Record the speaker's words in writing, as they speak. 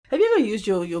used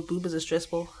your boob as a stress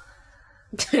ball?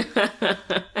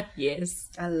 Yes.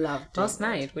 I love doing Last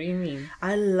night. What do you mean?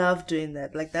 I love doing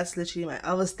that. Like, that's literally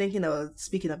I was thinking about,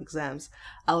 speaking of exams,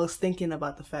 I was thinking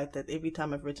about the fact that every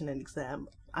time I've written an exam,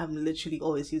 I'm literally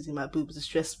always using my boob as a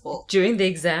stress ball. During the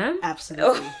exam?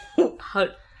 Absolutely. How?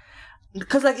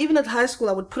 Because, like, even at high school,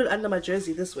 I would put it under my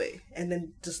jersey this way, and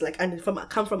then just, like,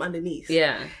 come from underneath.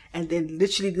 Yeah. And then,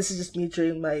 literally, this is just me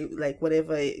during my, like,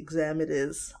 whatever exam it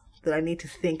is that I need to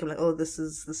think. I'm like, oh, this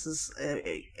is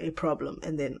a problem.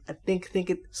 And then I think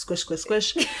it, squish, squish,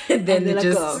 squish. And then I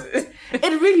just... go.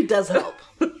 It really does help.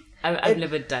 I've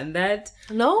never done that.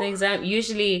 No? The exam.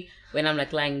 Usually, when I'm,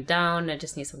 like, lying down, I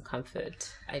just need some comfort.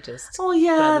 I just... Oh,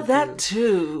 yeah, grab a that boob.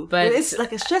 too. But- it's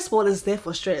like a stress ball is there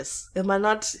for stress. Am I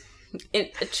not...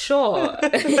 Sure.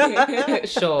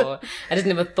 Sure. I just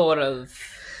never thought of,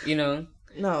 No,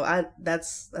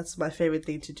 that's my favorite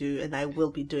thing to do, and I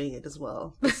will be doing it as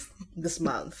well this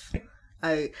month.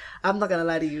 I'm not gonna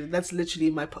lie to you. That's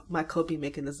literally my coping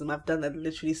mechanism. I've done that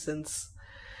literally since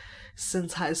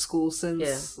high school.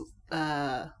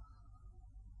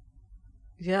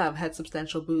 I've had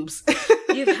substantial boobs.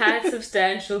 You've had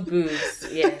substantial boobs.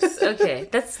 Yes. Okay.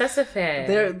 That's a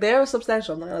fair. They're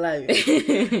substantial. I'm not gonna lie to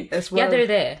you. Yeah, they're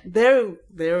there.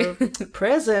 They're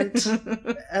present.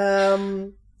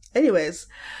 Anyways,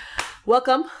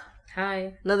 welcome.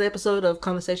 Hi, Another episode of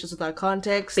Conversations Without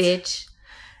Context. bitch.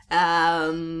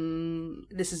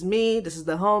 This is me. This is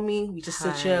the homie. We just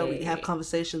sit here. We Hi. have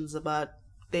conversations about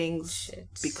things Shit.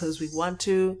 because we want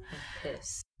to. I'm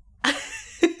pissed.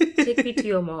 Take me to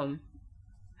your mom.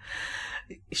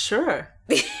 Sure.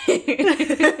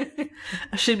 I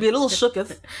should be a little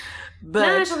shooketh, but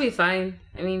Nah, she'll be fine.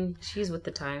 I mean, she's with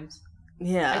the times.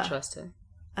 yeah. I trust her.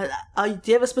 Do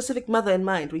you have a specific mother in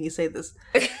mind when you say this?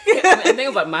 I think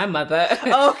about my mother.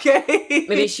 Okay.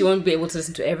 Maybe she won't be able to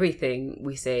listen to everything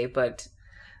we say, but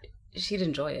she'd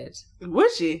enjoy it.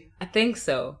 Would she? I think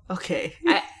so. Okay.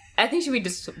 I think she'd be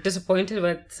disappointed,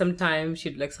 but sometimes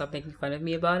she'd like start making fun of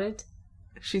me about it.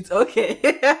 She's okay.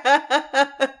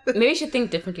 Maybe she'd think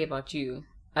differently about you.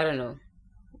 I don't know.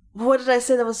 What did I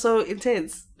say that was so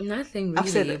intense? Nothing really. I've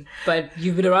said it. But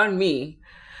you've been around me.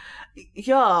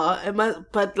 Yeah,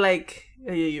 but like,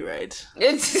 yeah, you're right.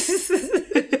 I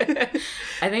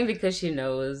think because she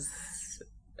knows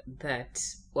that,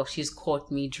 well, she's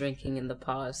caught me drinking in the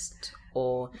past,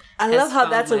 or I has love how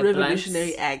found that's a my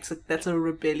revolutionary blunts. act. That's a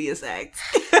rebellious act.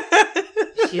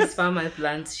 She's found my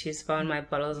blunts. She's found my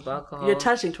bottles of alcohol. You're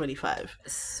touching 25.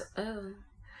 So,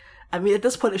 I mean, at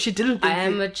this point, if she didn't think I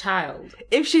am a child.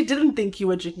 if she didn't think you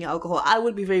were drinking alcohol, I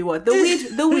would be very worried.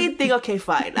 The weed thing, okay,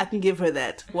 fine, I can give her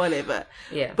that, whatever.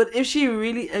 Yeah. But if she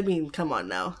really, I mean, come on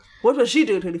now, what was she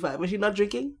doing at 25? Was she not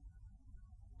drinking?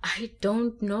 I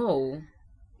don't know.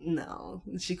 No,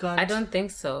 she can't. I don't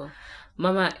think so.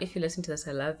 Mama, if you listen to this,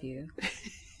 I love you.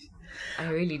 I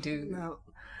really do. No,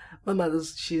 my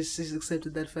mother's she's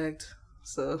accepted that fact.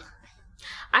 So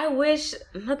I wish,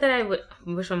 not that I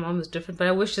wish my mom was different, but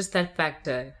I wish just that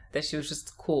factor, that she was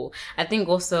just cool. I think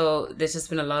also there's just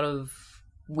been a lot of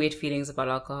weird feelings about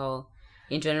alcohol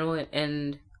in general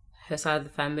and her side of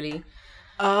the family.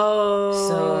 But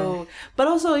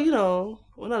also,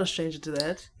 we're not a stranger to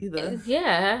that either.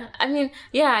 Yeah. I mean,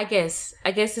 yeah, I guess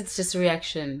it's just a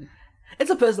reaction. It's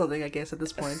a personal thing, I guess, at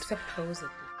this point. Supposedly.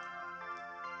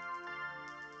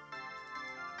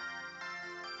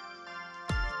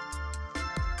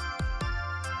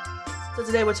 So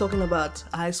today we're talking about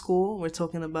high school. We're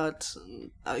talking about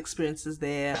our experiences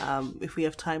there. If we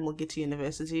have time, we'll get to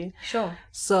university. Sure.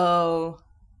 So,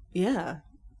 yeah.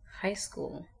 High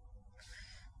school.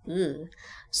 Ugh.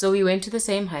 So we went to the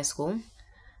same high school.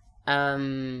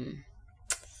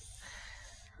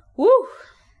 Woo!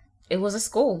 It was a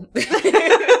school. Is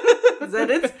that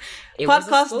it? It was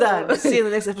a Podcast school. done. See you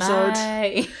in the next episode.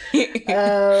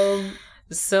 Bye.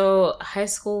 So high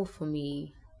school for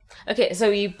me. Okay, so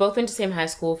we both went to the same high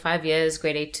school, 5 years,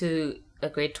 grade 8 to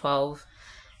grade 12.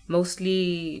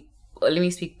 Mostly, let me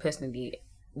speak personally,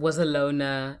 was a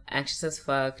loner, anxious as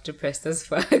fuck, depressed as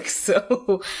fuck.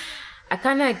 So I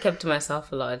kind of kept to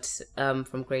myself a lot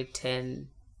from grade 10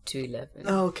 to 11.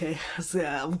 Okay, so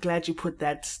I'm glad you put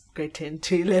that grade 10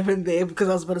 to 11 there, because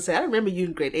I was about to say, I remember you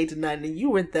in grade 8 and 9 and you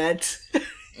weren't that...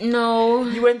 No.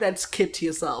 You weren't that kept to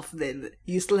yourself then.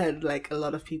 You still had like a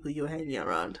lot of people you were hanging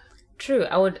around. True.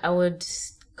 I would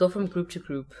go from group to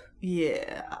group.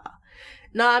 Yeah.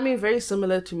 No, I mean, very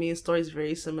similar to me. Story's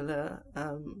very similar.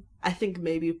 I think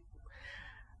maybe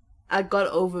I got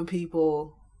over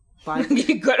people by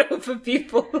You got over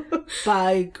people.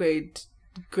 by grade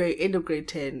end of grade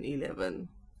 10, 11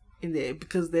 in there,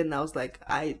 because then I was like,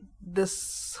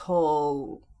 this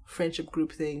whole friendship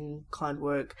group thing can't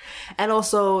work. And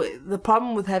also, the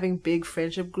problem with having big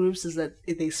friendship groups is that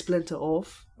they splinter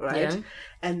off, right? Yeah.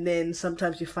 And then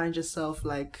sometimes you find yourself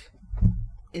like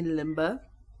in limbo.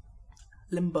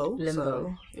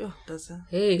 So, yeah, that's it.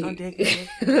 Hey, Don't in take it.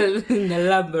 the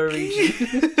Lambo region.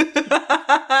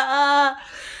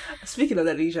 Speaking of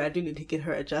that region, I do need to get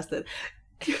her adjusted.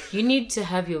 You need to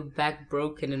have your back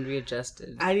broken and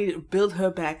readjusted. I need to build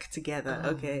her back together. Oh,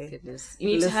 Okay. goodness. You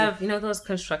need to have, those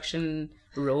construction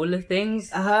roller things.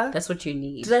 That's what you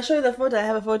need. Did I show you the photo? I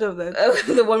have a photo of that.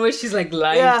 The one where she's like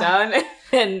lying down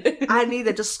and I need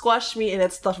that. Just squash me and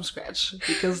let's start from scratch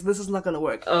because this is not gonna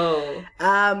work. Oh.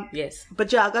 Yes.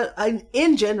 But yeah,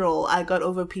 in general, I got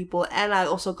over people, and I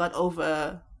also got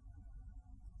over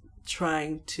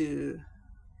trying to.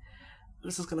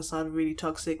 This is gonna sound really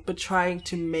toxic, but trying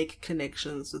to make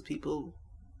connections with people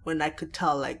when I could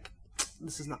tell like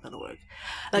this is not gonna work.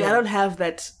 Like I don't have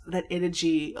that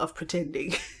energy of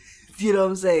pretending. You know what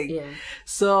I'm saying? Yeah.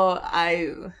 So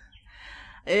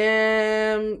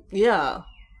yeah.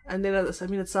 And then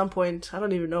at some point, I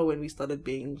don't even know when we started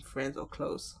being friends or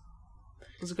close.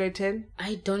 Was it grade 10?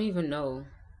 I don't even know.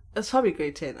 It's probably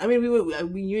grade 10. I mean,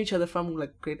 we knew each other from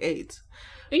like grade 8.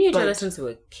 We knew each other since we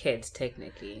were kids,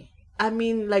 technically. I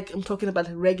mean, like, I'm talking about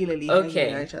regularly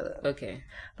hanging with each other. Okay.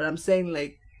 But I'm saying,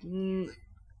 like,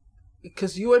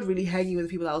 because you weren't really hanging with the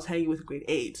people I was hanging with in grade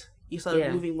 8. You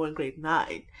started moving more in grade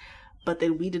 9. But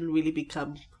then we didn't really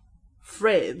become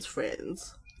friends.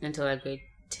 Until like grade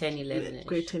 10, 11. Yeah,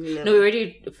 grade 10, 11. No, we were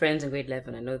already friends in grade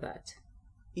 11. I know that.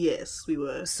 Yes, we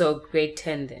were. So grade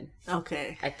 10 then.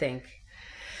 Okay. I think.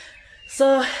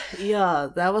 So, yeah,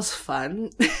 that was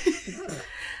fun.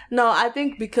 No, I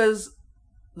think because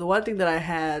the one thing that I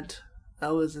had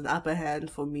that was an upper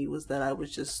hand for me was that I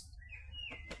was just,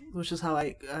 which is how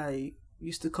I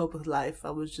used to cope with life.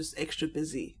 I was just extra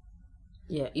busy.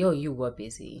 Yeah, you were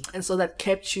busy. And so that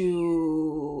kept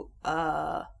you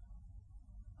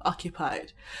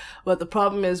occupied. But the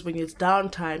problem is when it's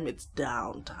downtime, it's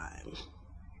downtime.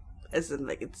 As in,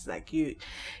 like, it's like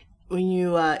when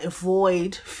you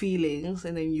avoid feelings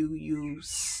and then you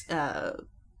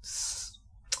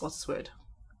what's this word?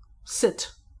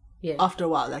 Sit. Yeah. After a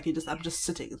while, like I'm just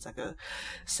sitting. It's like a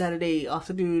Saturday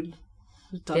afternoon.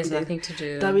 There's nothing to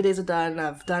do. Derby days are done.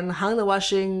 I've hung the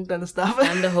washing, done the stuff.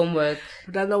 Done the homework.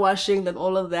 Done the washing, done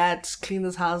all of that. Clean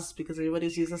this house because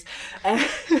everybody's useless. And,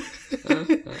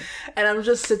 and I'm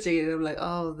just sitting and I'm like,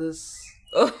 oh,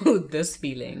 this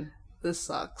feeling. This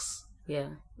sucks. Yeah.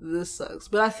 This sucks.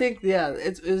 But I think, yeah,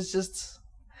 it was just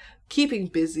keeping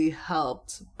busy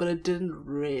helped, but it didn't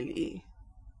really.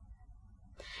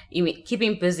 You mean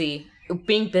being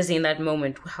busy in that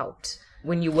moment helped?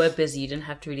 When you were busy, you didn't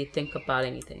have to really think about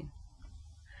anything.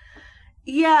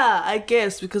 Yeah, I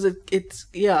guess, because it's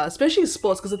especially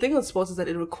sports, because the thing with sports is that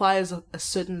it requires a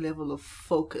certain level of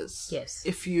focus. Yes.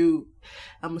 I'm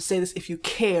going to say this, if you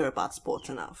care about sports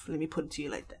enough, let me put it to you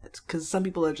like that, because some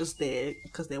people are just there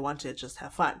because they want to just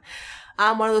have fun.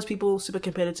 I'm one of those people, super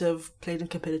competitive, played in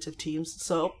competitive teams,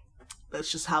 so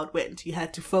that's just how it went. You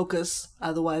had to focus,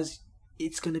 otherwise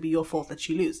it's going to be your fault that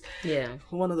you lose. Yeah.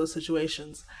 One of those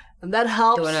situations. And that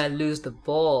helps. When I lose the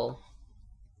ball.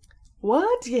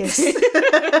 What? Yes.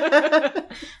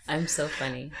 I'm so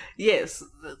funny. Yes.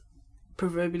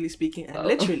 Proverbially speaking and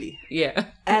literally. Yeah.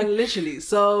 And literally.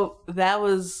 So that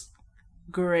was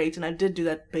great. And I did do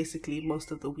that basically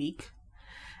most of the week.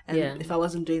 And if I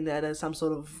wasn't doing that, there's some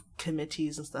sort of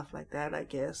committees and stuff like that, I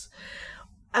guess.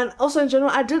 And also in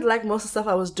general, I did like most of the stuff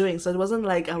I was doing. So it wasn't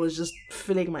like I was just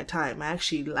filling my time. I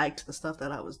actually liked the stuff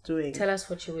that I was doing. Tell us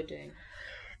what you were doing.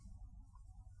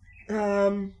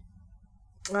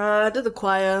 I did the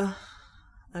choir.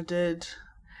 I did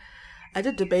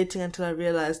debating until I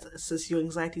realized, sis, your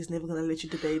anxiety is never going to let you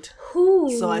debate. Ooh.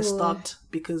 So I stopped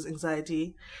because I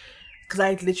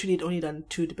literally had only done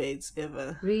 2 debates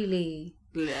ever. Really?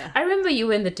 Yeah. I remember you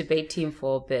were in the debate team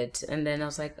for a bit, and then I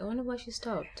was like, I wonder why she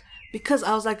stopped. Because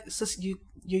I was like, sis, you're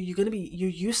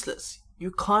useless.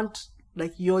 You can't,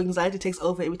 like, your anxiety takes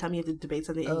over every time you have to debate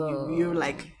something, and you're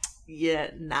like, yeah,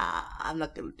 nah, I'm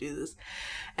not gonna do this.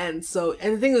 And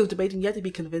the thing with debating, you have to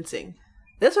be convincing.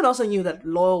 That's when I also knew that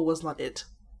law was not it.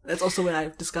 That's also when I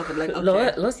discovered, like,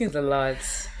 okay, law seems a lot.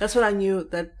 That's when I knew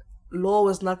that law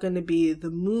was not going to be the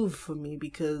move for me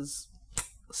because,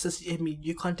 sis, I mean,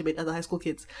 you can't debate other high school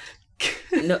kids.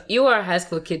 No, you are a high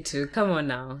school kid too. Come on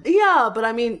now. Yeah, but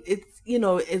I mean,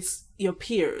 it's your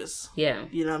peers. Yeah.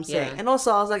 You know what I'm saying? Yeah. And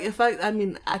also, I was like,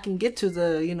 I can get to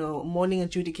the, morning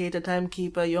adjudicator,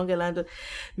 timekeeper, younger landed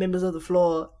members of the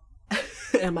floor,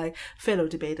 and my fellow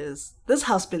debaters, this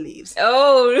house believes.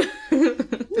 Oh,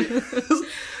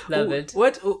 love it.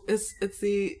 What's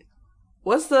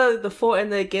the for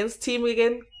and the against team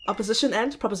again? Opposition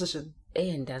and proposition.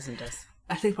 And doesn't us.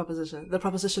 I think proposition. The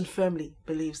proposition firmly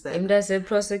believes that. Does a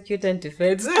prosecute and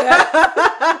defense. That's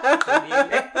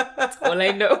all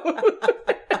I know.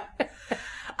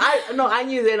 I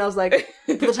knew then. I was like,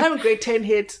 by the time grade 10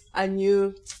 hit, I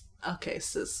knew, okay,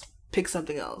 sis, pick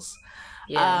something else.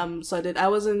 Yeah. So I did. I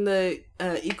was in the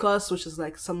ecos, which is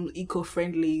like some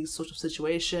eco-friendly sort of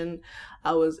situation.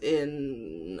 I was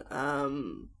in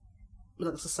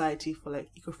like a society for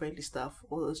like eco-friendly stuff,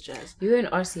 all those jazz. You were in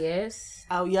RCS?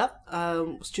 Oh, yep.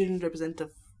 Student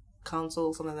Representative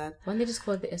Council, something like that. Why don't they just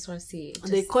call it the SRC?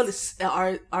 They call it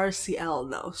RCL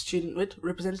now, Student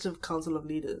Representative Council of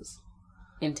Leaders.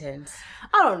 Intense.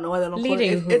 I don't know why they don't call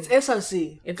it. It's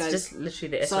SRC. It's guys. just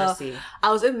literally the SRC. So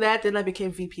I was in that, then I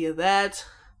became VP of that.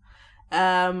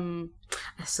 I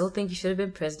still think you should have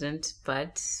been president,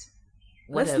 but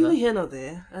whatever. That's neither here nor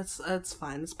there. That's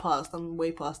fine. It's past. I'm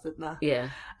way past it now. Yeah.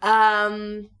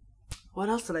 What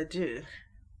else did I do?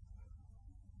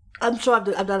 I'm sure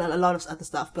I've done a lot of other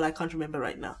stuff, but I can't remember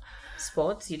right now.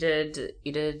 Sports? You did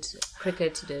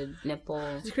cricket, you did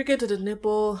netball. I did cricket, I did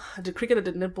netball. I did cricket, I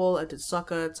did netball, I did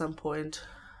soccer at some point.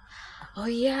 Oh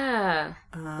yeah.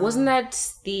 Wasn't that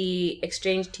the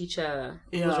exchange teacher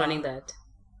who was running that?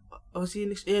 Was he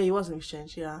he was in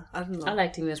exchange, yeah. I don't know. I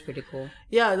liked him, it was pretty cool.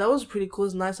 Yeah, that was pretty cool. It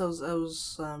was nice. It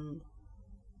was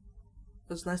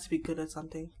nice to be good at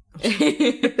something.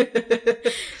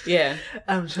 Yeah.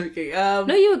 I'm joking.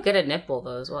 No, you were good at netball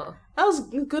though as well. I was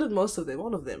good at most of them.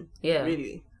 One of them. Yeah.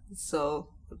 Really. So,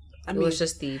 it was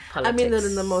just the politics. I mean that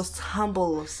in the most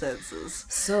humble of senses.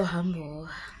 So humble.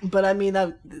 But I mean,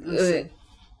 listen,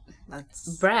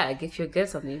 that's... Brag. If you're good at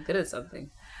something, you're good at something.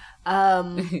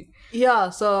 Yeah,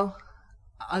 so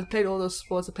I played all those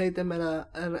sports. I played them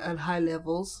at high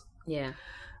levels. Yeah.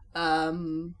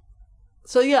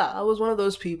 So yeah, I was one of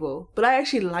those people. But I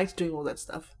actually liked doing all that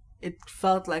stuff. It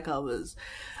felt like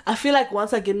I feel like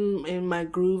once I get in my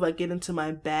groove, I get into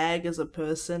my bag as a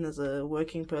person, as a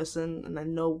working person, and I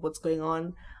know what's going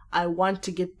on. I want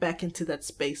to get back into that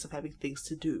space of having things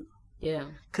to do. Yeah.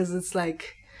 Because it's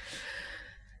like,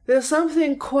 there's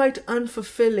something quite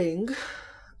unfulfilling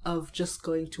of just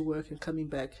going to work and coming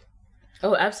back.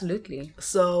 Oh, absolutely.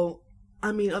 So,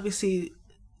 I mean, obviously,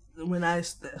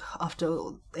 after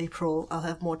April, I'll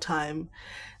have more time.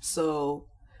 So,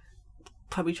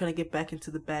 probably trying to get back into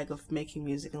the bag of making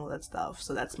music and all that stuff.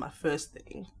 So that's my first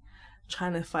thing.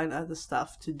 Trying to find other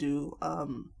stuff to do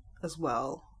as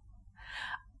well.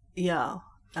 Yeah.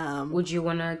 Would you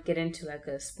want to get into like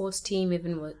a sports team,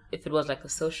 even if it was like a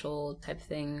social type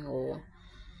thing, or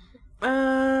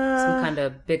some kind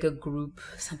of bigger group,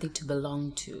 something to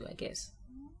belong to, I guess?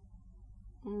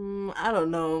 I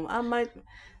don't know. I might,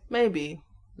 maybe.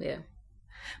 Yeah.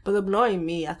 But knowing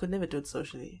me, I could never do it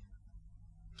socially.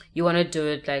 You want to do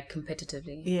it like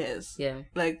competitively? Yes. Yeah.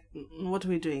 Like, what are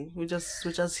we doing? We're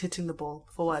just hitting the ball.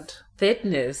 For what?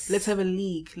 Fitness. Let's have a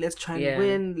league. Let's try and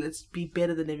win. Let's be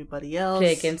better than everybody else.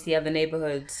 Play against the other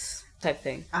neighborhoods type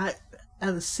thing.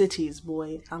 Other cities,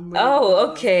 boy. I'm really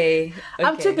okay.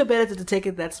 I'm too competitive to take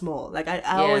it that small. Like, I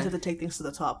always have to take things to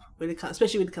the top.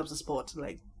 Especially when it comes to sport.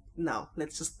 Like, no.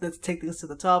 Let's take things to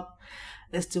the top.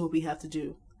 Let's do what we have to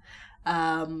do.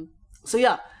 So,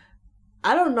 yeah.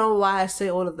 I don't know why I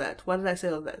say all of that. Why did I say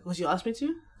all of that? Because you asked me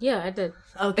to? Yeah, I did.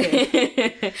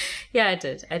 Okay. Yeah,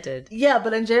 I did. Yeah,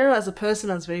 but in general, as a person,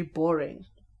 I was very boring.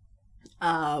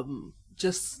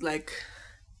 Just like,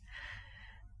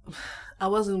 I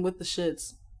wasn't with the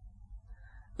shits.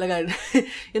 Like I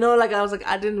was like,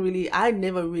 I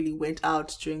never really went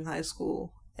out during high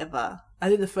school, ever. I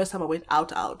think the first time I went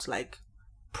out, like,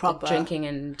 proper. Like drinking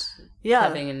and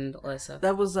clubbing and all that stuff.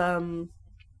 That was,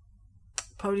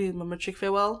 probably my matric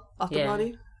farewell after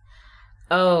party.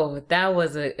 Oh, that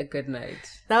was a good night.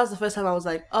 That was the first time I was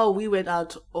like, oh, we went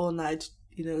out all night.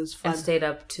 It was fun. And stayed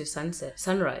up to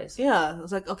sunrise. Yeah, I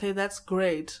was like, okay, that's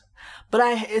great. But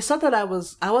it's not that I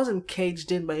wasn't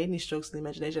caged in by any strokes of the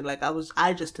imagination. Like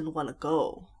I just didn't want to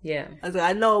go. Yeah. I was like,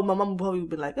 I know my mom would probably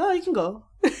be like, oh, you can go.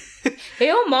 Hey,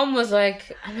 your mom was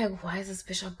like, I'm like, why is this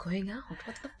bishop going out?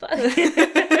 What the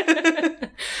fuck?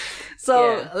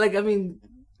 So, like, I mean,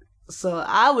 so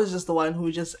I was just the one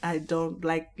who I don't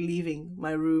like leaving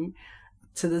my room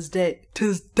to this day.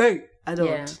 I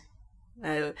don't.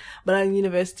 Yeah. But in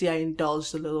university, I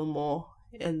indulged a little more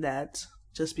in that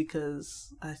just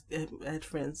because I had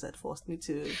friends that forced me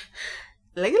to.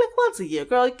 Like once a year,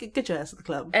 girl, get your ass at the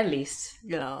club. At least.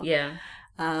 You know? Yeah.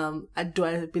 Do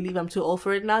I believe I'm too old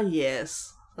for it now?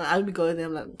 Yes. I'll be going there.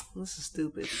 I'm like, this is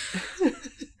stupid.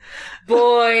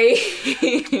 Boy.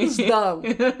 This is dumb.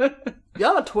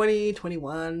 Y'all are 20,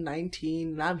 21, 19,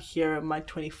 and I'm here at my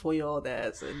 24-year-old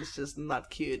ass, and it's just not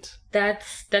cute.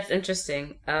 That's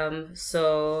interesting.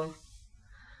 So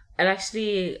I'd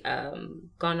actually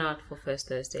gone out for First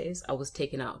Thursdays. I was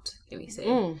taken out, let me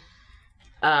say.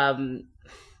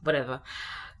 Whatever.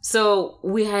 So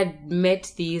we had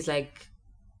met these like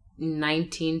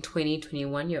 19, 20,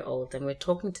 21-year-olds, and we're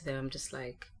talking to them. I'm just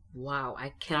like, wow,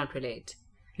 I cannot relate.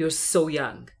 You're so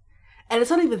young. And it's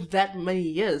not even that many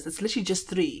years. It's literally just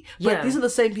 3. But these are the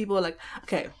same people like,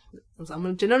 okay, so I'm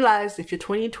going to generalize. If you're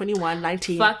 20, 21,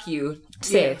 19. Fuck you.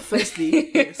 Say it.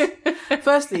 Firstly, yes.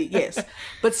 Firstly, yes.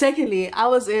 But secondly, I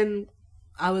was in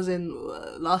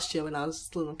last year when I was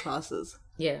still in classes.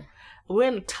 Yeah. We're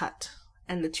in a TUT,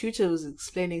 and the tutor was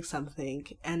explaining something,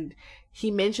 and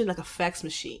he mentioned like a fax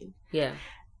machine. Yeah.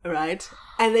 Right?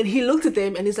 And then he looked at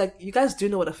them and he's like, you guys do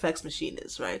know what a fax machine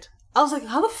is, right? I was like,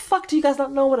 how the fuck do you guys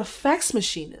not know what a fax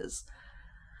machine is?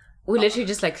 We're literally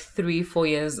just like 3-4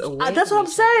 years away. That's what I'm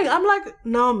saying. I'm like,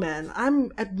 no, man.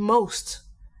 I'm at most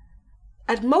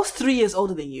 3 years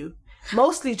older than you.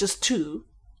 Mostly just 2.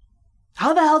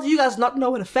 How the hell do you guys not know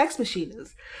what a fax machine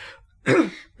is?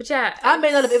 But yeah, I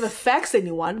may not have ever faxed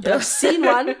anyone, but I've seen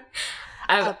one.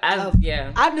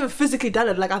 I've never physically done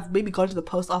it. Like, I've maybe gone to the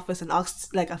post office and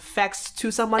asked like a fax to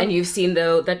someone. And you've seen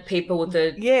that paper with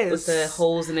the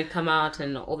holes in it come out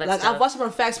and all that stuff. I've watched them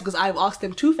on fax because I've asked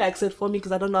them to fax it for me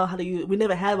because I don't know how to use. We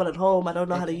never had one at home. I don't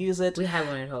know how to use it. We had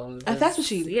one at home. A fax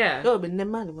machine. Yeah. Oh, but never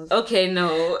mind. Okay,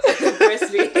 no.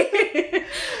 Firstly.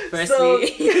 So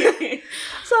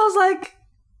I was like,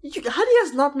 how do you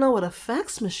guys not know what a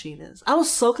fax machine is? I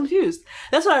was so confused.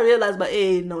 That's when I realized, but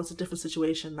no, it's a different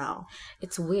situation now.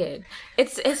 It's weird.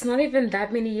 It's not even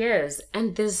that many years,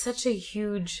 and there's such a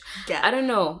huge gap. I don't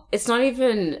know. It's not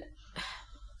even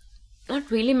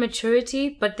not really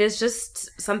maturity, but there's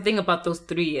just something about those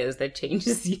 3 years that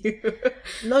changes you.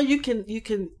 No, you can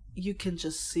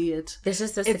just see it. There's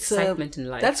just this excitement in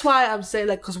life. That's why I'm saying,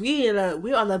 like, because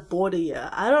we're on that border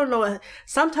year. I don't know.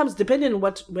 Sometimes, depending on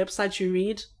what website you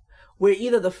read, we're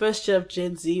either the first year of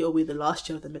Gen Z or we're the last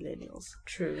year of the millennials.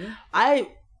 True. I'm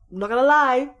not gonna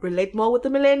lie, relate more with the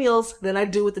millennials than I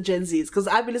do with the Gen Zs. Because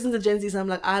I've been listening to Gen Zs and I'm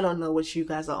like, I don't know what you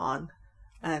guys are on.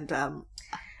 And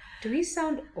do we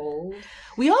sound old?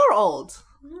 We are old.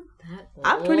 Not that old.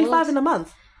 I'm 25 in a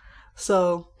month.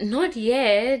 So not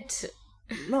yet.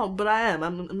 No, but I am.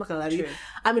 I'm not gonna lie to you.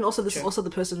 I mean, also, this is also the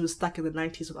person who's stuck in the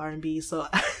 90s with R&B, so...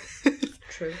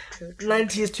 True.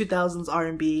 90s, 2000s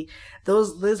R&B.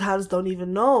 Those hands don't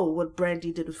even know what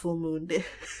Brandy did with Full Moon.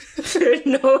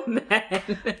 No, man.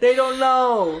 They don't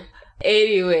know.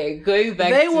 Anyway, going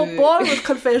back They were born with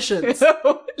Confessions.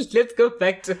 Let's go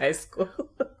back to high school.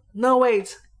 No,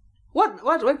 wait.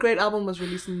 What great album was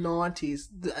released in the 90s?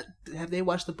 Have they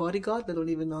watched The Bodyguard? They don't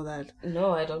even know that.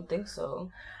 No, I don't think so.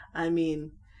 I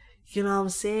mean, you know what I'm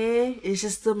saying? It's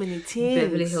just so many things.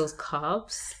 Beverly Hills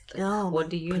Cops. What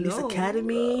do you Police know?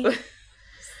 Academy.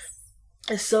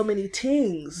 There's so many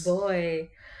things. Boy.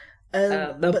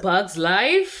 Bug's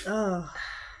Life. Oh.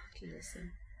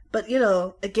 Listen. But,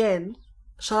 again,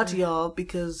 shout out to y'all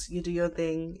because you do your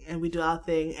thing and we do our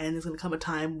thing, and there's going to come a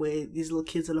time where these little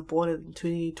kids that are born in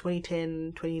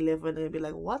 2010, 2011, and be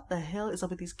like, what the hell is up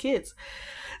with these kids?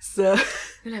 So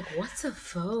you're like, what's a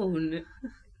phone?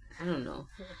 I don't know.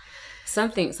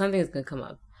 Something is going to come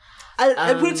up.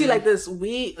 I put it to you like this.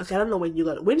 I don't know when you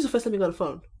got it. When was the first time you got a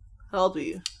phone? How old were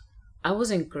you? I was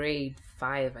in grade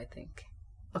 5, I think.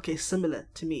 Okay, similar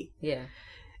to me. Yeah.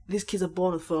 These kids are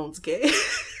born with phones, okay?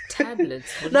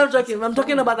 Tablets. No, I'm joking. I'm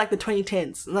talking about like the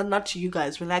 2010s. Not to you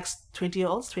guys. Relax,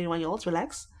 20-year-olds, 21-year-olds,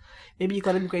 relax. Maybe you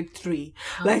got it in grade 3.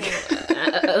 No,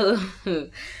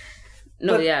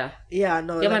 but, yeah. Yeah,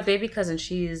 no. Yeah, my baby cousin,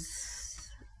 she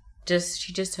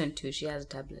just turned 2. She has a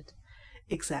tablet.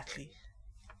 Exactly.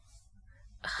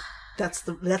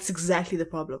 That's exactly the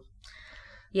problem.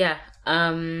 Yeah.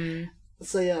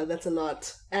 So yeah, that's a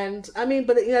lot. And I mean,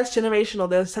 but that's generational.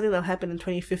 There's something that'll happen in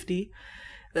 2050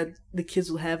 that the kids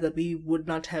will have that we would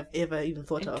not have ever even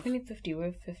thought of. 2050,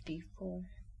 we're 54.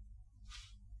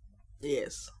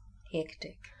 Yes.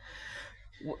 Hectic.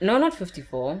 No, not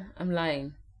 54. I'm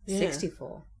lying. Yeah.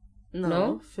 64.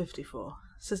 No? 54.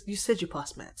 So you said you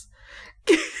passed maths.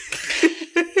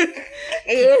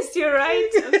 Yes, you're right.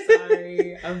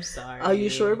 I'm sorry. Are you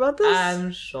sure about this?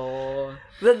 I'm sure.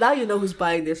 But now you know who's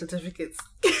buying their certificates.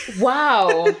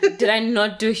 Wow. Did I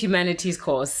not do a humanities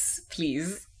course?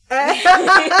 Please. No,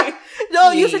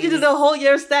 please. You said you did a whole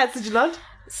year of stats, did you not?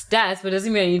 Stats, but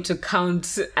doesn't mean I need to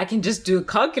count. I can just do a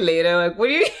calculator. Like, what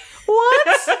do you...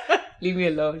 What? Leave me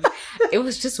alone. It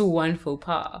was just one faux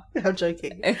pas. I'm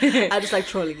joking. I just like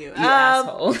trolling you.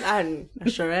 Asshole. I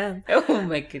sure am. Oh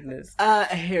my goodness. A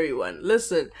hairy one.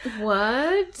 Listen.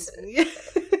 What?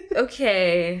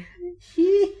 Okay.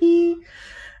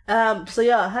 So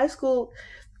yeah, high school.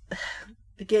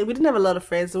 Again, we didn't have a lot of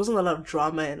friends. There wasn't a lot of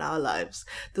drama in our lives.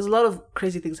 There's a lot of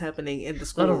crazy things happening in the A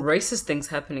school. lot of racist things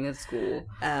happening at school.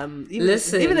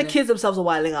 Even the kids themselves are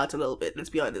wilding out a little bit.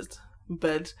 Let's be honest.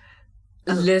 But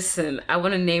listen, I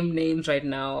want to name names right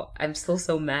now. I'm still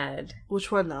so mad.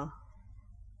 Which one now?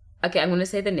 Okay, I'm gonna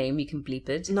say the name. You can bleep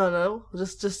it. No.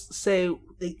 Just say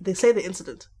they say the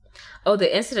incident. Oh,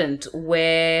 the incident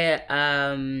where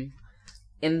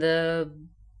in the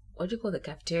what do you call the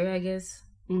cafeteria? I guess.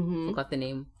 Mm-hmm. Forgot the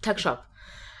name. Tuck shop.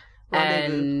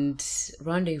 Rendezvous. And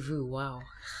rendezvous. Wow.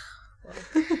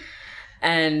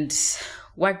 And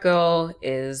white girl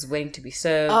is waiting to be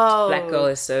served. Oh. Black girl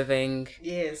is serving.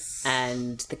 Yes.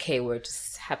 And the K word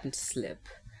just happened to slip.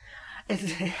 It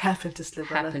happened to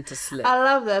slip. I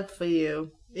love that for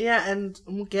you. Yeah, and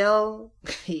Miguel.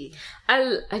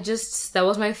 I just that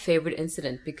was my favorite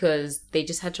incident because they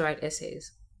just had to write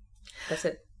essays. That's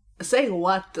it. Saying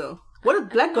what though? What did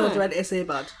black girl write an essay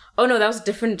about? Oh no, that was a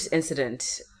different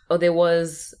incident. Oh, there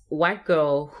was white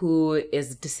girl who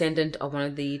is descendant of one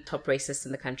of the top racists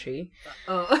in the country.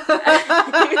 Oh.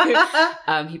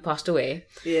 He passed away.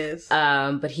 Yes.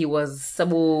 But he was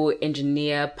some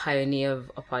engineer, pioneer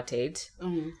of apartheid.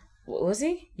 Mm. Was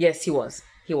he? Yes, he was.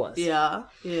 He was. Yeah.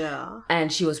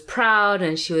 And she was proud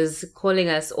and she was calling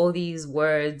us all these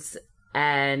words,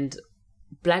 and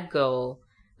black girl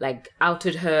like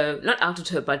not outed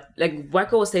her, but like white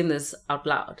girl was saying this out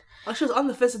loud. Oh, she was on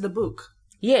the face of the book.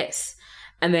 Yes.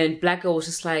 And then black girl was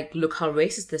just like, look how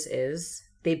racist this is.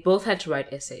 They both had to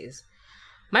write essays.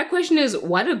 My question is,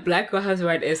 why did black girl have to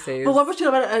write essays? But what about you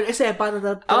about an essay about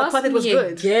that apartheid was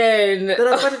good? Again. That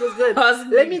apartheid was good.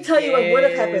 Let me tell you what would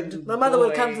have happened. My mother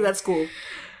would have come to that school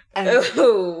and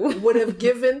would have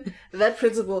given that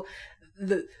principal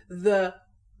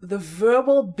the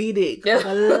verbal beating of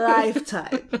a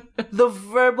lifetime. The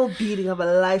verbal beating of a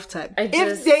lifetime.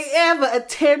 If they ever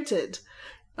attempted.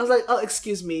 I was like, oh,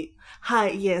 excuse me. Hi,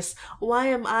 yes. Why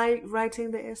am I writing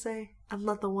the essay? I'm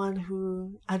not the one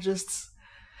who And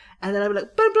then I'd be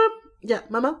like, boop, boop. Yeah,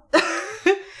 mama.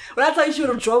 When I tell you she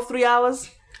would have drove 3 hours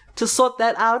to sort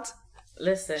that out.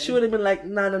 Listen. She would have been like,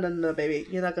 no, baby.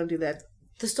 You're not going to do that.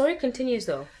 The story continues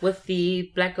though with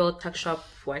the black girl tuck shop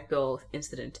white girl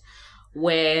incident,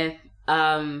 where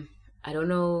I don't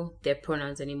know their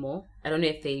pronouns anymore. I don't know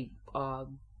if they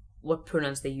what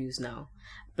pronouns they use now,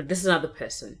 but this is another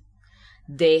person.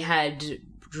 They had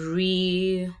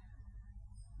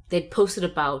they'd posted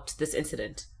about this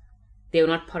incident. They were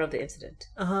not part of the incident.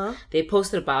 They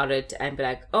posted about it and be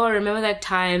like, oh, remember that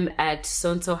time at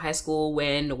so-and-so high school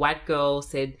when white girl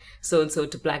said so-and-so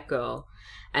to black girl,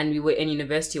 and we were in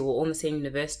university, we were all in the same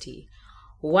university.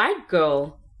 White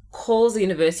girl calls the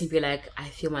university and be like, I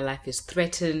feel my life is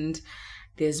threatened.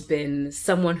 There's been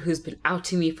someone who's been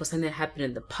outing me for something that happened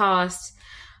in the past.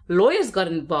 Lawyers got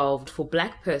involved for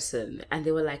black person and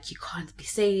they were like, you can't be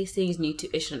saying these things, you need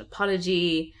to issue an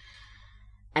apology.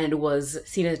 And it was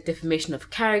seen as defamation of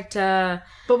character.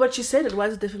 But what you said, why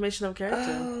is it defamation of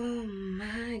character? Oh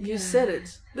my God. You said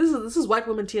it. This is white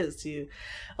woman tears to you.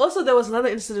 Also, there was another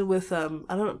incident with I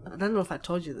don't know if I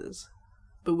told you this,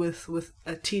 but with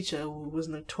a teacher who was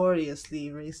notoriously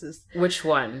racist. Which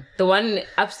one? The one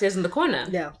upstairs in the corner?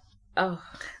 Yeah. Oh.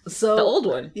 So the old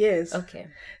one? Yes. Okay.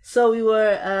 So we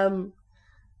were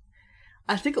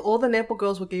I think all the netball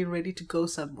girls were getting ready to go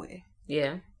somewhere.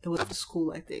 Yeah. It was the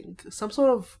school, I think. Some sort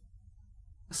of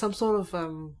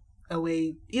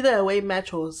either away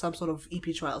match or some sort of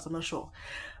EP trials, I'm not sure.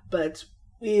 But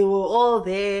we were all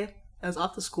there as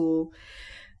after school,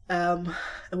 and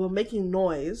we're making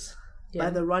noise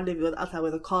by the rendezvous outside where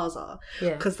the cars are.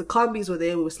 Yeah. Because the combis were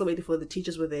there, we were still waiting for the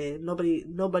teachers were there. Nobody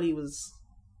was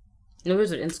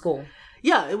in school.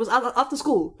 Yeah, it was after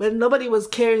school, but nobody was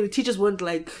caring. The teachers weren't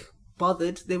like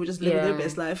bothered. They were just living their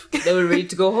best life. They were ready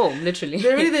to go home, literally.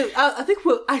 I think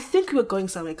we were going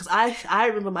somewhere because I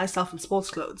remember myself in sports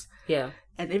clothes. Yeah.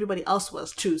 And everybody else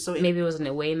was too. So maybe it was an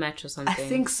away match or something. I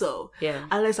think so. Yeah.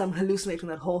 Unless I'm hallucinating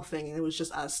that whole thing and it was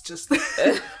just us.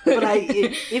 But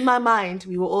in my mind,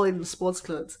 we were all in the sports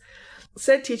clothes.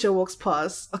 Said teacher walks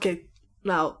past. Okay.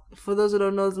 Now, for those who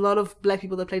don't know, there's a lot of black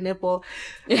people that play netball.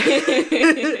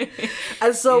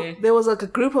 And so there was like a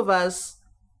group of us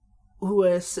who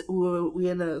were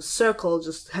in a circle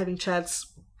just having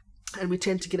chats, and we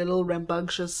tend to get a little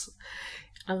rambunctious.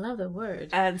 I love the word.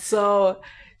 And so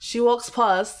she walks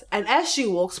past, and as she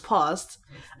walks past,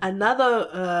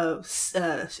 another,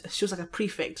 she was like a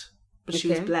prefect, but she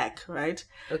was black, right?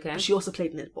 Okay. But she also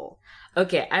played netball.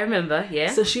 Okay, I remember,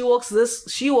 yeah. So she walks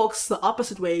the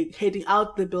opposite way, heading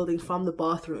out the building from the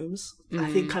bathrooms, I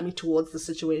think coming towards the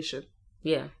situation.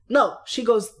 Yeah. No, she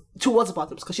goes towards the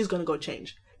bathrooms because she's going to go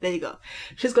change. There you go.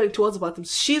 She's going towards the bathrooms.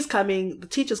 The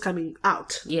teacher's coming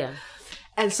out. Yeah.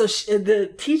 And so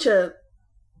the teacher,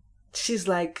 she's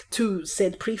like to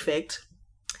said prefect,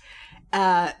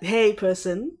 hey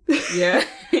person. Yeah.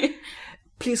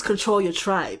 Please control your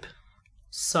tribe.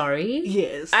 Sorry?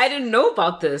 Yes. I didn't know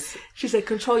about this. She said,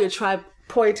 control your tribe,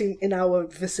 pointing in our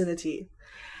vicinity.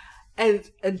 And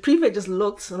prefect just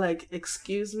looked like,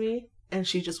 excuse me? And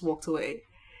she just walked away.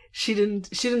 She didn't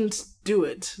do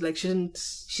it. Like, she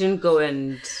didn't go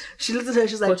and... She looked at her,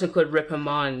 she's like... quote-unquote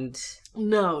reprimand.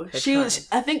 No.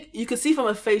 I think you could see from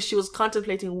her face, she was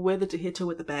contemplating whether to hit her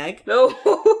with the bag. No.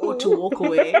 Or to walk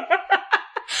away.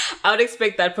 I would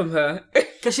expect that from her.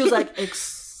 Because she was like,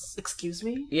 excuse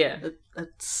me? Yeah.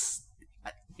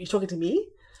 You talking to me?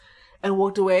 And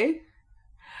walked away.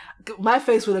 My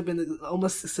face would have been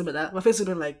almost similar. My face would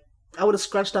have been like, I would have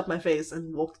scrunched up my face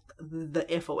and walked the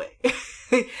F away.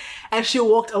 And she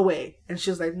walked away. And she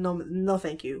was like, no,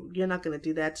 thank you. You're not going to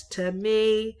do that to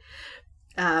me.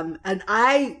 And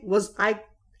I was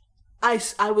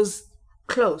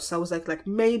close. I was like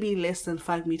maybe less than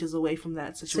 5 meters away from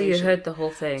that situation. So you heard the whole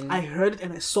thing. I heard it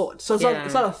and I saw it. So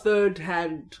it's not a third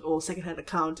hand or second hand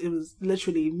account. It was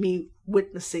literally me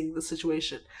witnessing the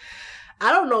situation.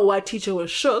 I don't know why teacher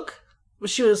was shook, but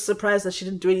she was surprised that she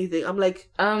didn't do anything. I'm like,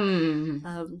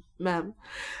 ma'am.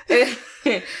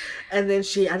 And then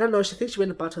I don't know, I think she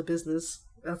went about her business.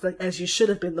 I was like, as you should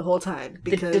have been the whole time.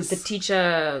 Because did the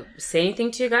teacher say anything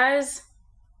to you guys?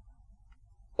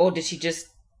 Or did she just...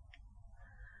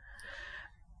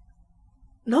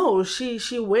 No, she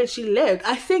left.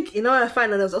 I think, I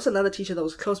find that there was also another teacher that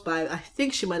was close by. I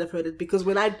think she might have heard it because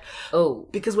when I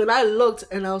looked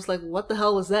and I was like, what the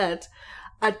hell was that?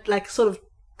 I sort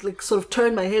of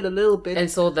turned my head a little bit. And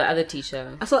saw the other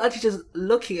teacher. I saw the other teacher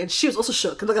looking and she was also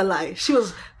shook. I'm not gonna lie. She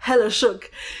was hella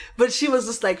shook. But she was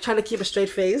just like trying to keep a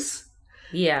straight face.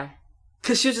 Yeah.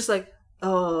 Because she was just like,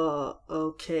 oh,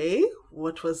 okay.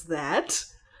 What was that?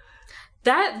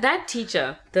 That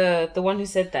teacher, the one who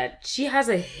said that, she has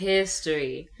a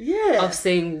history of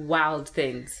saying wild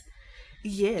things.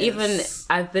 Yes. Even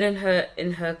I've been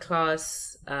in her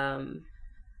class,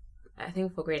 I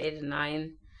think for grade 8 and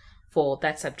 9 for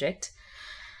that subject.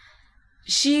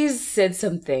 She's said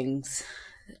some things.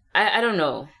 I don't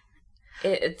know.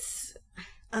 It's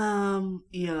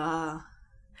yeah.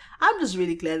 I'm just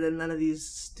really glad that none of these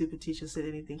stupid teachers said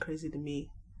anything crazy to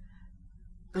me.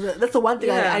 That's the one thing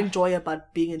I enjoy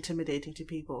about being intimidating to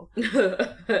people.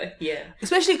 Yeah.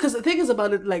 Especially because the thing is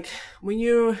about it, like,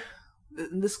 when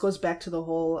this goes back to the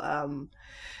whole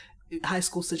high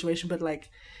school situation, but, like,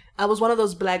 I was one of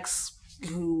those blacks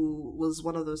who was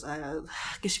one of those, I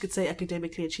guess you could say,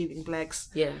 academically achieving blacks.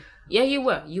 Yeah. Yeah, you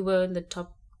were. You were in the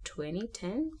top 20,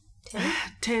 10?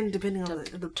 10, depending on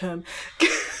the term.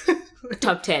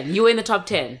 Top 10. You were in the top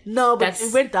 10. No, but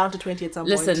it went down to 20 at some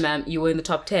point. Listen, ma'am, you were in the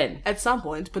top 10. At some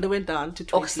point, but it went down to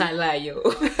 20.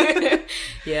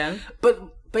 Yeah.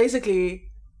 But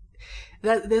basically,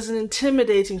 there's an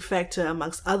intimidating factor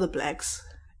amongst other blacks,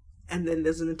 and then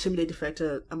there's an intimidating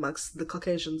factor amongst the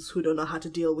Caucasians who don't know how to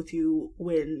deal with you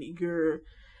when you're,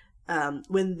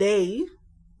 when they,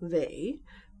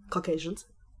 Caucasians,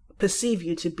 perceive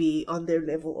you to be on their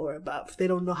level or above. They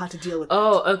don't know how to deal with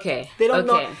Oh, okay. They don't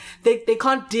know. They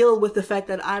can't deal with the fact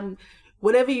that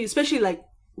whatever you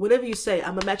say,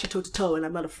 I'm a match you toe to toe and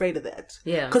I'm not afraid of that.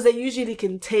 Yeah. Because they usually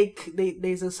can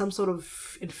there's some sort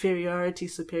of inferiority,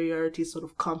 superiority sort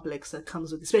of complex that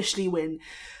comes with, especially when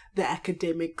the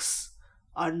academics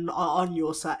are on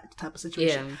your side type of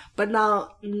situation. Yeah. But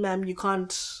now, ma'am, you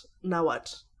can't, now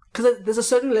what? Because there's a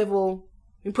certain level,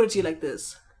 let me put it to you like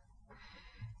this.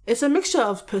 It's a mixture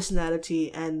of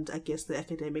personality and, I guess, the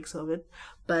academics of it.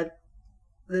 But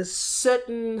there's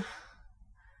certain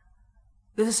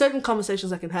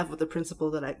conversations I can have with the principal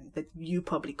that you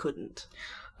probably couldn't.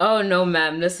 Oh, no,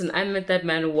 ma'am. Listen, I met that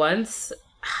man once.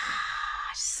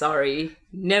 Sorry.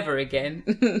 Never again.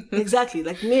 Exactly.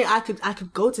 Like me, I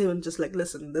could go to him and just like,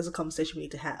 listen, there's a conversation we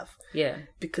need to have. Yeah.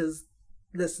 Because,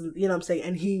 listen, you know what I'm saying?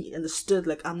 And he understood,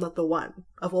 like, I'm not the one.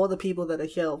 Of all the people that are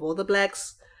here, of all the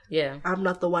blacks... Yeah. I'm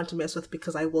not the one to mess with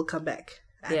because I will come back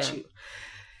at you.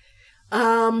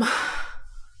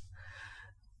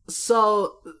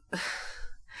 So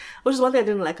which is one thing I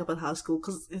didn't like about high school,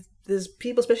 because there's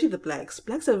people, especially the blacks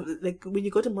are like, when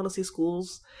you go to Montessori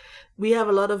schools, we have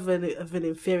a lot of an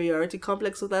inferiority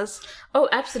complex with us. Oh,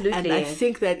 absolutely. And I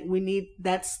think that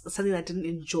that's something I didn't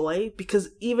enjoy, because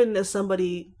even as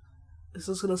somebody, this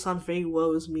is going to sound very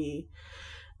woe is me,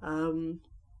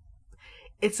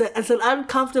 it's an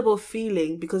uncomfortable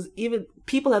feeling, because even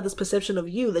people have this perception of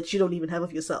you that you don't even have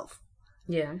of yourself.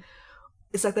 Yeah.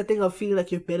 It's like that thing of feeling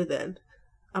like you're better than.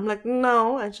 I'm like,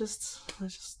 no, I just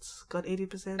got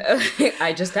 80%.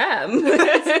 I just am.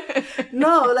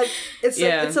 No, like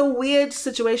it's a weird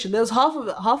situation. There's half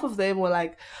of them were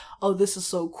like, oh, this is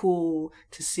so cool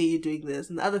to see you doing this,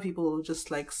 and other people were just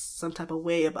like some type of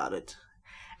way about it.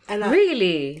 And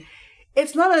really,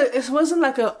 it wasn't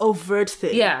like an overt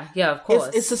thing. Yeah, of course.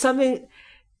 It's something.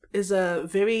 It's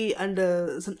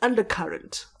an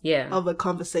undercurrent. Yeah. Of a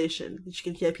conversation that you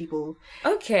can hear people.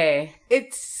 Okay.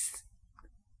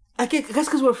 I guess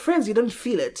because we're friends, you don't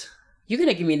feel it. You're going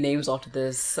to give me names after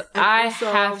this. I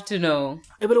have to know.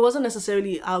 But it wasn't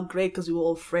necessarily our grade because we were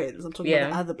all friends. I'm talking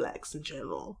about the other blacks in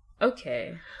general.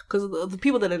 Okay. Because the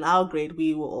people that are in our grade,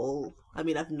 we were all... I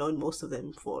mean, I've known most of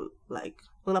them for like...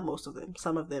 Well, not most of them.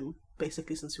 Some of them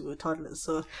basically since we were toddlers.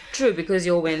 So true, because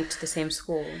you all went to the same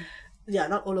school. Yeah,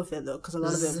 not all of them though, because a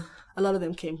lot of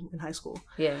them came in high school.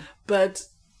 Yeah. But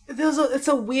it's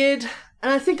a weird...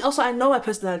 And I think also I know my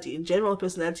personality, in general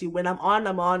personality. When I'm on,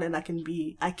 and I can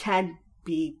be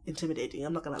intimidating.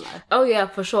 I'm not gonna lie. Oh yeah,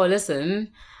 for sure. Listen.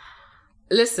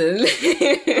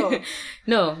 Oh.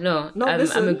 No.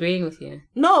 I'm agreeing with you.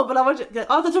 No, but I want you. I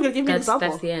thought you were gonna give me an example.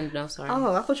 That's the end. No, sorry.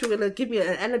 Oh, I thought you were gonna give me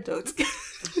an anecdote.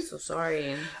 I'm so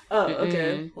sorry. Oh,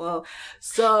 okay. Well,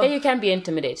 so hey, you can be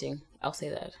intimidating. I'll say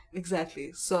that.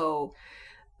 Exactly. So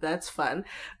that's fun.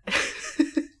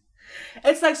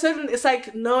 It's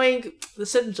like knowing the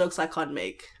certain jokes I can't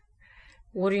make.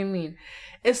 What do you mean?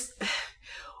 It's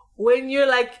when you're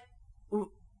like,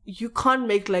 you can't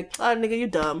make like, oh nigga, you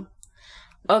dumb.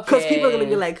 Okay. Because people are gonna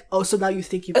be like, oh, so now you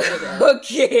think you're better than.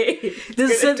 Okay.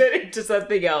 This is turn into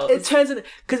something else. It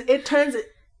turns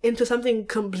into something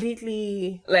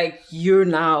completely like you're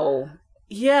now.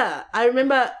 Yeah, I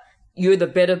remember. You're the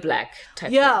better black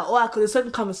type. Yeah, or because there's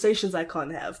certain conversations I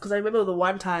can't have. Because I remember the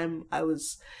one time I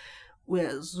was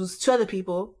with two other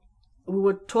people. We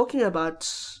were talking about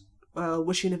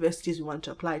which universities we wanted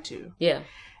to apply to. Yeah.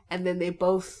 And then they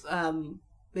both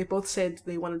said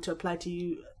they wanted to apply to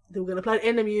you. They were going to apply to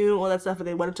NMU, all that stuff, and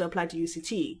they wanted to apply to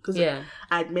UCT. Because I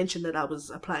had mentioned that I was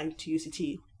applying to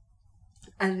UCT.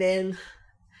 And then,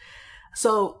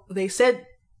 so they said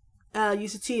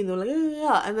UCT, and they were like,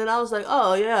 yeah. And then I was like,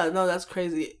 oh, yeah, no, that's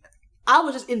crazy. I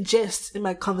was just in jest in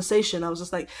my conversation. I was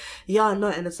just like, yeah, no,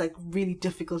 and it's like really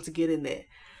difficult to get in there.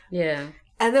 Yeah.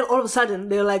 And then all of a sudden,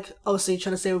 they're like, oh, so you're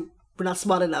trying to say we're not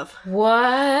smart enough? What?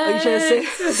 Are you trying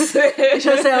to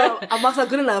say our marks not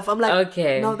good enough? I'm like,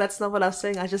 okay, no, that's not what I was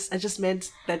saying. I just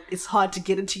meant that it's hard to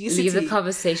get into UCT. Leave the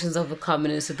conversations of the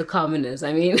commoners with the commoners.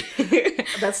 I mean,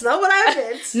 that's not what I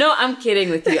meant. No, I'm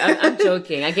kidding with you. I'm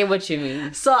joking. I get what you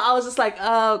mean. So I was just like,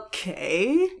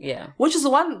 okay, yeah.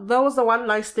 That was the one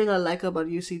nice thing I like about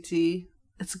UCT.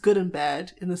 It's good and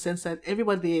bad in the sense that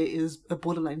everybody there is a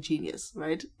borderline genius,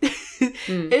 right?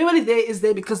 Everybody there is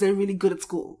there because they're really good at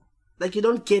school. Like, you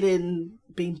don't get in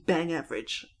being bang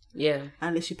average. Yeah.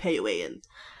 Unless you pay your way in.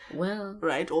 Well.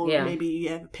 Right? Or maybe you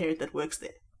have a parent that works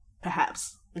there.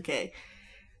 Perhaps. Okay.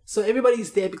 So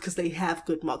everybody's there because they have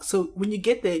good marks. So when you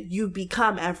get there, you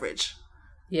become average.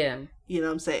 Yeah. You know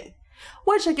what I'm saying?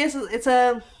 Which I guess it's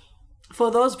for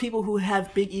those people who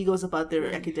have big egos about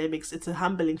their academics, it's a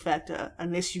humbling factor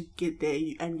unless you get there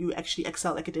and you actually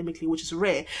excel academically, which is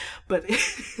rare. But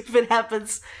if it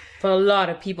happens... For a lot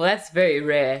of people, that's very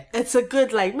rare. It's a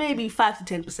good, like, maybe 5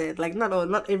 to 10%. Like,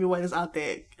 not everyone is out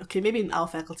there. Okay, maybe in our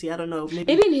faculty, I don't know.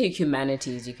 Maybe in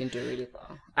humanities, you can do really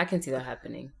well. I can see that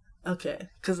happening. Okay,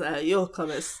 because you're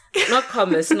commerce. Not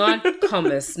commerce,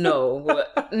 no.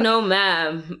 No,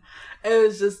 ma'am. It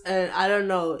was just, I don't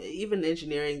know, even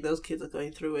engineering, those kids are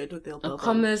going through it with their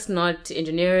commerce, not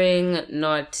engineering,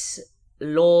 not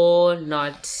law,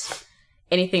 not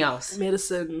anything else.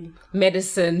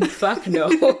 Medicine, fuck no.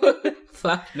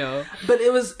 Fuck no. But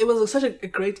it was such a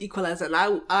great equalizer, and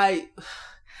I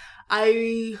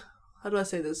how do I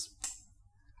say this?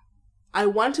 I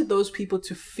wanted those people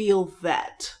to feel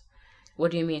that.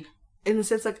 What do you mean? In the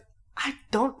sense, like, I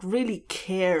don't really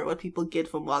care what people get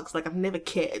for marks. Like, I've never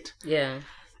cared. Yeah.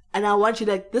 And I want you,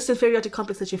 like, this inferiority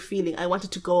complex that you're feeling, I want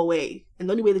it to go away. And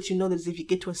the only way that you know that is if you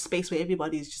get to a space where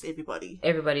everybody is just everybody.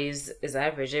 Everybody is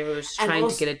average. Everyone's trying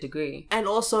to get a degree. And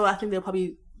also, I think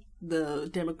the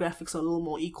demographics are a little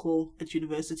more equal at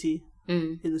university.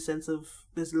 in the sense of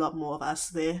there's a lot more of us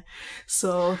there.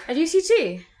 So at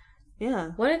UCT,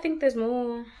 yeah. Well, I think there's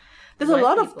more. There's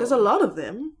a lot of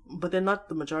them, but they're not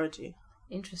the majority.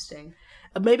 Interesting.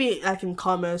 Maybe like in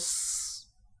commerce.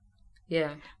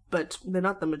 Yeah. But they're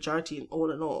not the majority in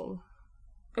all.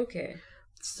 Okay.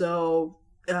 So,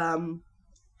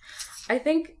 I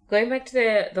think going back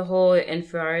to the whole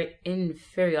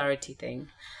inferiority thing,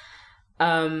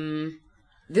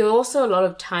 there were also a lot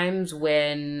of times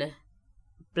when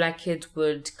Black kids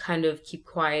would kind of keep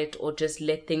quiet or just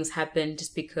let things happen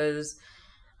just because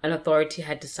an authority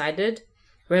had decided.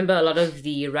 Remember a lot of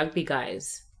the rugby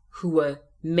guys who were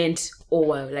meant or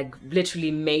were like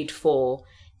literally made for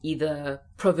either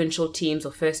provincial teams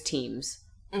or first teams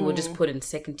who were just put in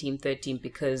second team, third team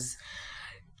because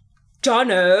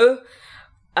Jono,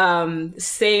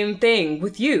 same thing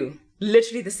with you.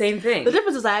 Literally the same thing. The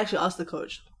difference is I actually asked the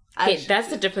coach. That's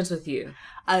the difference with you.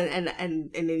 And then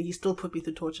he still put me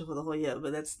through torture for the whole year,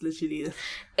 but that's literally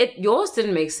it. Yours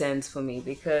didn't make sense for me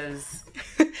because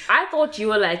I thought you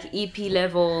were like EP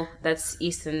level. That's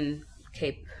Eastern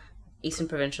Cape, Eastern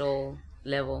Provincial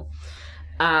level.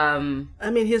 I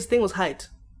mean, his thing was height.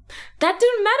 That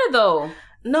didn't matter though.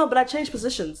 No, but I changed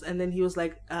positions, and then he was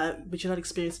like, but you're not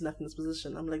experienced enough in this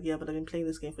position. I'm like, yeah, but I've been playing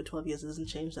this game for 12 years. It doesn't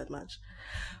change that much.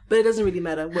 But it doesn't really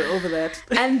matter. We're over that.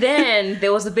 And then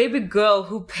there was a baby girl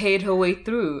who paid her way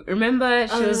through. Remember?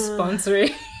 She was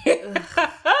sponsoring.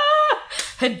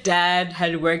 Her dad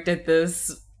had worked at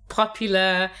this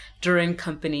popular drink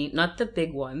company. Not the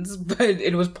big ones, but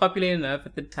it was popular enough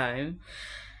at the time.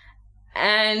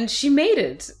 And she made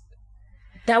it.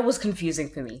 That was confusing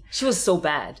for me. She was so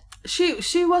bad.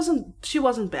 She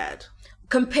wasn't bad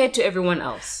compared to everyone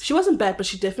else. She wasn't bad, but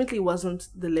she definitely wasn't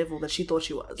the level that she thought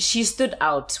she was. She stood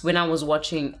out when I was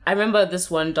watching. I remember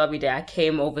this one derby day. I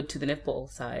came over to the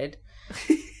netball side,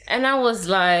 and I was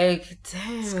like,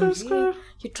 "Damn,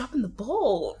 you're dropping the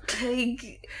ball."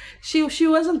 Like she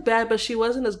wasn't bad, but she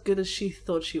wasn't as good as she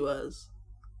thought she was.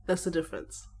 That's the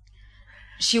difference.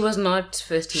 She was not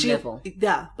first team level.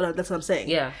 Yeah, but that's what I'm saying.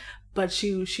 Yeah. But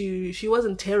she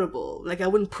wasn't terrible. Like, I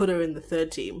wouldn't put her in the third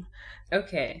team.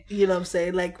 Okay. You know what I'm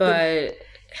saying? Like, but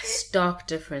stark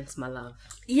difference, my love.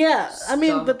 Yeah, I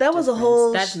mean, but that was a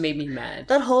whole... That made me mad.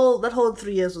 That whole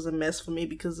 3 years was a mess for me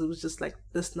because it was just like,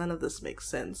 none of this makes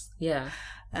sense. Yeah.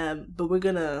 But we're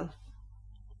gonna...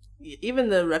 Even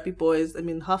the rappy boys, I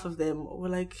mean, half of them were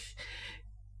like...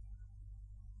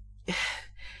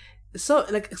 So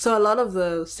a lot of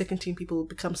the second team people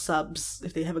become subs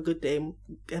if they have a good game.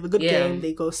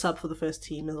 They go sub for the first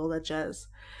team and all that jazz.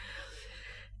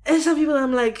 And some people,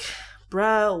 I'm like,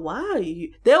 bruh, why are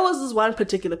you? There was this one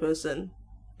particular person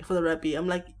for the rugby. I'm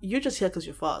like, you're just here because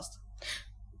you're fast,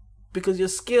 because your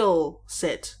skill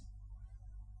set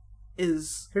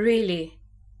is really.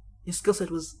 Your skill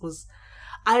set was.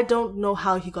 I don't know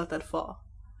how he got that far,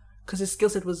 because his skill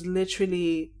set was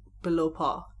literally below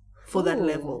par for that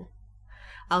level.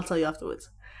 I'll tell you afterwards.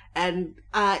 And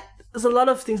there's a lot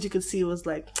of things you could see was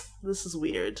like, this is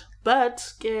weird.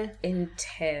 But, yeah.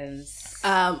 Intense.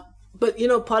 But,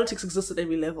 politics exists at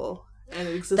every level. And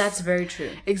it exists... That's very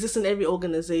true. Exists in every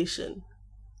organization.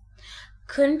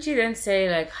 Couldn't you then say,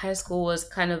 like, high school was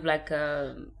kind of like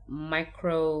a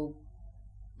microcosm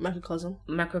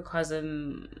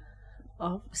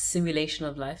of simulation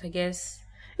of life, I guess?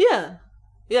 Yeah.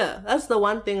 Yeah, that's the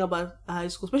one thing about high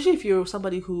school, especially if you're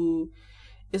somebody who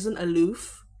isn't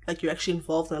aloof, like you're actually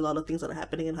involved in a lot of things that are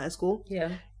happening in high school.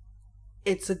 Yeah.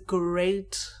 It's a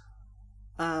great,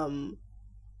 how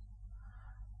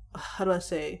do I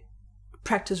say,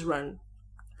 practice run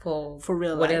for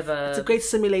real whatever. Life. It's a great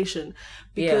simulation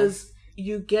because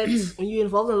you get, when you're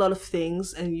involved in a lot of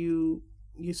things and you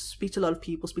speak to a lot of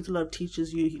people, speak to a lot of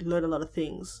teachers, you learn a lot of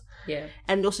things. Yeah.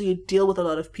 And also you deal with a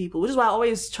lot of people, which is why I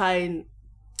always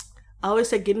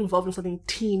say get involved in something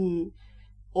team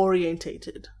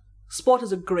orientated. Sport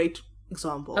is a great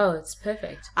example. Oh, it's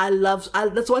perfect.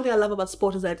 That's one thing I love about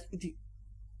sport is that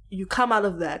you come out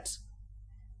of that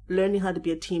learning how to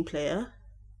be a team player,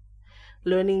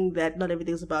 learning that not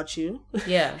everything's about you.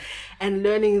 Yeah. And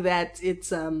learning that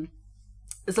it's a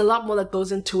lot more that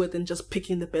goes into it than just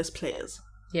picking the best players.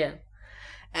 Yeah.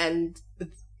 And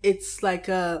it's like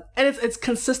and it's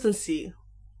consistency.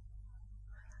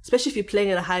 Especially if you're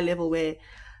playing at a high level where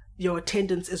your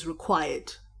attendance is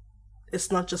required.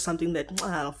 It's not just something that,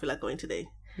 I don't feel like going today.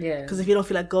 Yeah. Because if you don't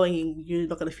feel like going, you're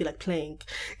not going to feel like playing.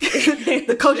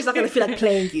 The coach is not going to feel like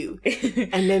playing you.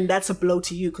 And then that's a blow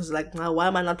to you because like, why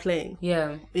am I not playing?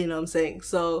 Yeah. You know what I'm saying?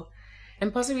 So...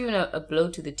 And possibly even a blow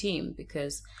to the team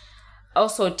because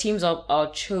also teams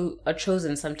are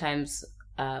chosen sometimes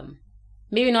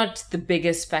maybe not the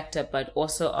biggest factor, but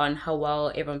also on how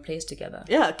well everyone plays together.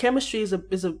 Yeah, chemistry is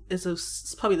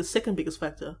probably the second biggest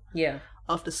factor. Yeah.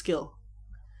 Of the skill.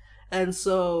 And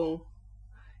so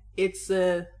it's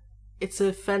a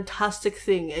fantastic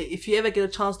thing. If you ever get a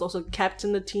chance to also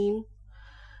captain the team,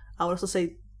 I would also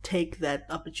say take that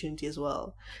opportunity as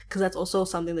well, because that's also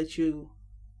something that you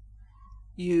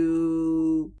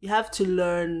have to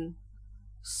learn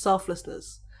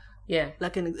selflessness. Yeah.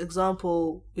 Like an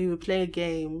example, we were playing a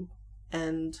game,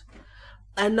 and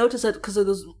I noticed that because there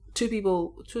was 2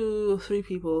 or 3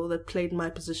 people that played my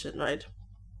position, right?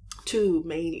 2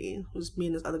 mainly, it was me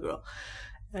and this other girl.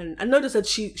 And I noticed that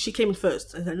she came in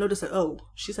first, and I noticed that, oh,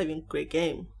 she's having a great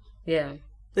game. Yeah.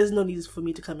 There's no need for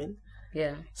me to come in.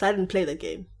 Yeah. So I didn't play that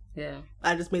game. Yeah.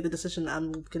 I just made the decision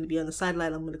I'm going to be on the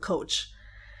sideline, I'm going to coach.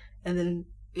 And then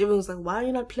everyone was like, why are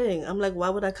you not playing? I'm like, why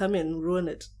would I come in and ruin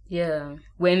it? Yeah.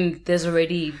 When there's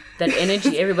already that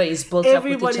energy, everybody's built up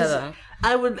with each other.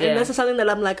 And that's something that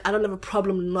I'm like, I don't have a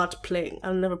problem not playing. I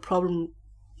don't have a problem.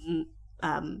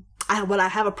 What I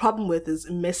have a problem with is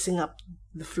messing up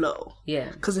the flow. Yeah.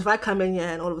 Because if I come in here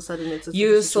and all of a sudden it's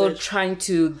you're still trying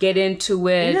to get into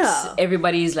it. Yeah.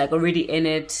 Everybody's like already in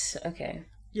it. Okay.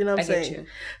 You know what I'm saying? You.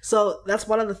 So that's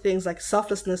one of the things, like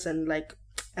selflessness, and like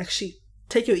actually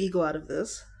take your ego out of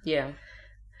this. Yeah.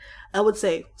 I would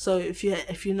say, so if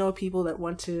you know people that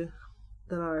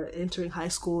are entering high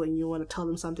school and you want to tell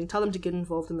them something, tell them to get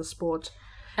involved in the sport.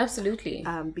 Absolutely.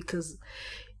 Because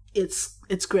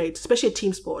it's great, especially a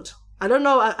team sport. I don't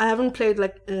know, I haven't played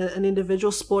like an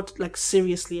individual sport like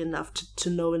seriously enough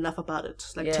to know enough about it,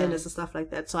 like tennis and stuff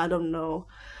like that. So I don't know.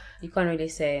 You can't really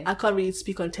say. I can't really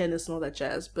speak on tennis and all that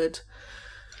jazz, but...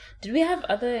 Did we have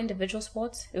other individual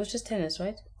sports? It was just tennis,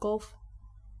 right? Golf.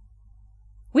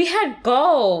 We had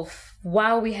golf.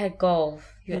 Wow, we had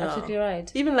golf. You're absolutely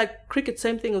right. Even like cricket,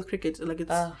 same thing with cricket. Like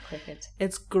cricket.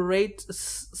 It's great.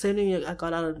 Same thing I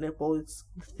got out of netball. It's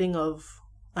the thing of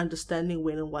understanding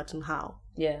when and what and how.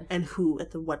 Yeah. And who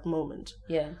at what moment.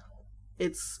 Yeah.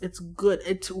 It's good.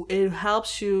 It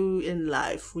helps you in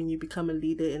life when you become a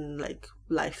leader in like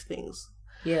life things.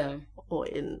 Yeah. Or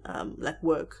in like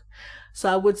work.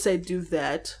 So I would say do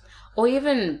that. Or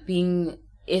even being,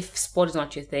 if sport is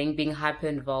not your thing, being hyper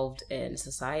involved in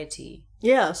society.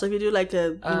 Yeah. So if you do like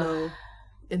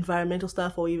environmental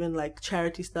stuff, or even like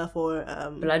charity stuff, or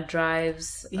blood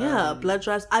drives. Yeah, blood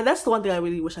drives. That's the one thing I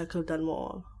really wish I could have done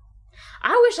more.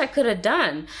 I wish I could have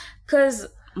done, because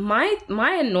my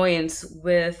annoyance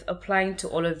with applying to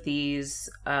all of these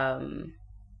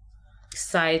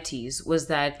societies was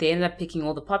that they ended up picking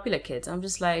all the popular kids. I'm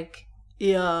just like,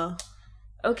 yeah,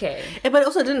 okay. But it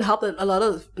also didn't help that a lot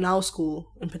of, in our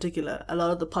school in particular, a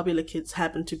lot of the popular kids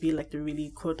happen to be like the really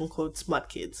quote unquote smart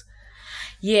kids.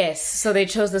 Yes, so they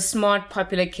chose the smart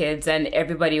popular kids, and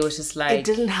everybody was just like, it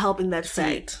didn't help in that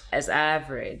fact as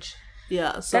average.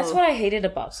 Yeah, so that's what I hated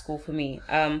about school for me.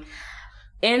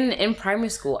 In primary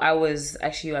school, I was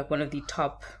actually like one of the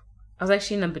top. I was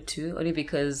actually number 2, only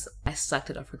because I sucked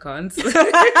at Afrikaans.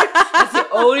 That's the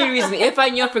only reason. If I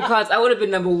knew Afrikaans, I would have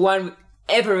been number 1 with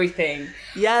everything.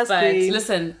 Yes, but queen.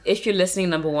 Listen, if you're listening,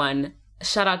 number 1,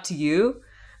 shout out to you.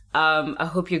 I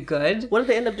hope you're good. What did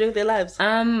they end up doing with their lives?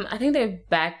 I think they're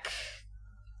back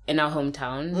in our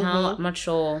hometown now. I'm not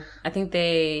sure. I think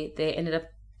they ended up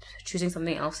choosing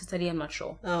something else to study. I'm not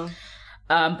sure. Oh.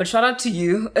 But shout out to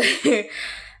you.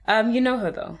 You know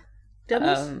her though.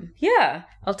 Yeah.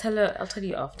 I'll tell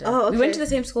you after. Oh, okay. We went to the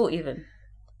same school even.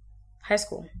 High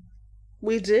school.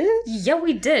 We did? Yeah,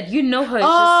 we did. You know her.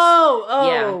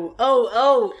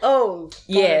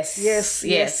 Yes.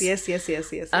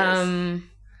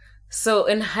 So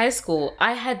in high school,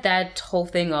 I had that whole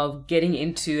thing of getting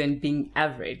into and being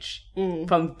average.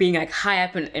 From being like high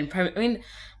up in primary. I mean,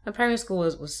 my primary school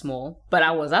was small, but I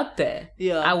was up there.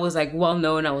 Yeah. I was like well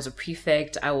known. I was a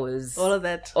prefect. I was all of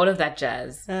that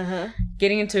jazz.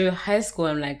 Getting into high school,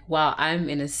 I'm like, wow, I'm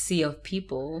in a sea of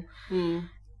people. And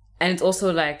it's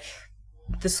also like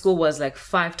the school was like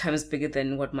 5 times bigger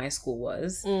than what my school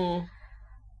was. I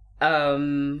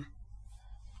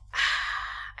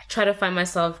try to find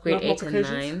myself grade 8 and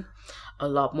 9. A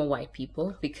lot more white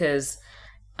people, because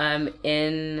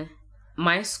in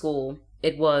my school,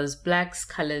 it was blacks,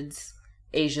 coloreds,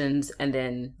 Asians, and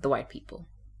then the white people.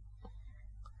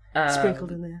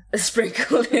 Sprinkled in there.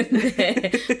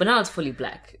 But now it's fully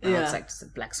black. Now it's like just a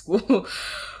black school.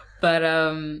 But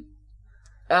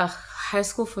high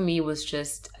school for me was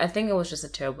I think it was just a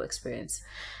terrible experience.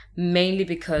 Mainly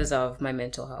because of my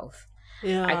mental health.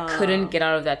 Yeah. I couldn't get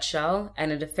out of that shell,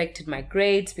 and it affected my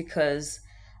grades because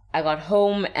I got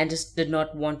home and just did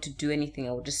not want to do anything.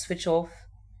 I would just switch off.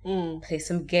 play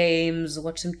some games,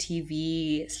 watch some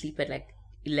TV, sleep at like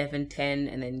 11, 10,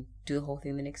 and then do the whole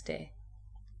thing the next day.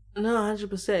 No,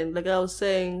 100%. Like I was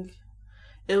saying,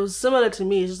 it was similar to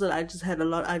me. It's just that I just had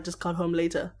I just got home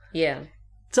later. Yeah.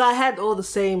 So I had all the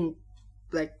same,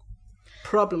 like,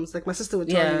 problems. Like my sister would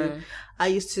tell you, I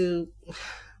used to,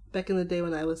 back in the day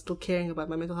when I was still caring about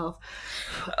my mental health.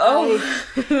 Oh.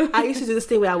 I used to do this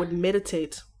thing where I would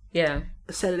meditate. Yeah.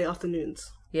 Saturday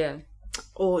afternoons. Yeah.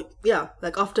 Or, yeah,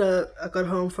 like after I got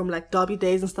home from like derby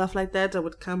days and stuff like that, I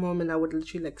would come home and I would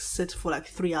literally like sit for like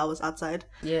 3 hours outside.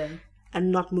 Yeah. And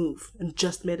not move and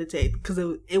just meditate. Because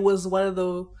it was one of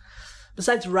the,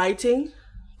 besides writing,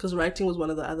 because writing was one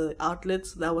of the other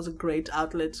outlets, that was a great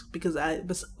outlet. Because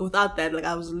without that, like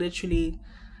I was literally,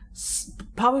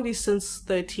 probably since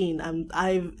 13,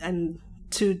 and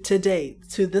to today,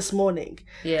 to this morning.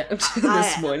 Yeah,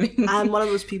 this morning. I'm one of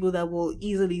those people that will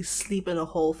easily sleep in a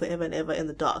hole forever and ever in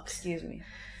the dark. Excuse me.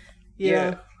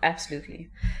 Yeah. Absolutely.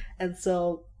 And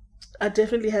so I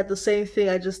definitely had the same thing.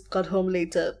 I just got home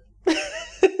later.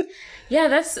 Yeah,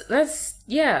 that's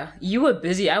yeah. You were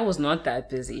busy. I was not that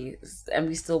busy, and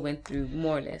we still went through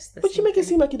more or less. But you make it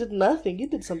seem like you did nothing. You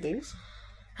did some things.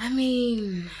 I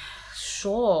mean,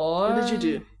 sure. What did you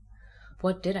do?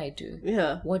 What did I do?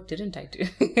 Yeah. What didn't I do?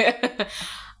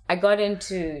 I got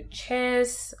into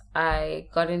chess. I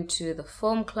got into the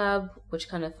film club, which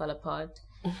kind of fell apart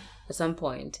at some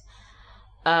point.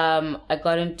 I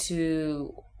got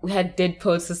into. We had Dead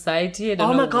Poet Society. I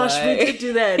don't know gosh, why. we did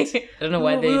do that. I don't know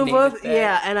why we were named both, it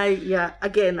that. Yeah,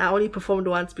 again, I only performed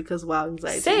once because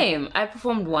anxiety. Same. I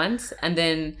performed once, and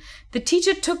then the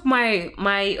teacher took my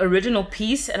original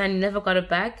piece, and I never got it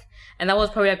back. And that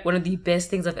was probably like one of the best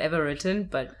things I've ever written.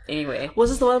 But anyway, was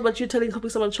this the one about you telling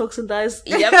someone chokes and dies?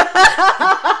 Yep.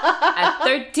 At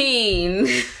 13,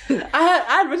 I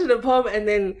had written a poem, and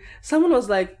then someone was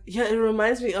like, "Yeah, it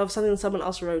reminds me of something someone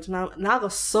else wrote." And now I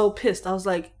got so pissed. I was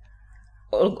like,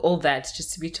 all that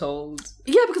just to be told.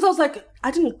 Yeah, because I was like,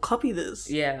 I didn't copy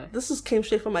this. Yeah, this came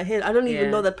straight from my head. I don't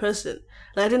even know that person.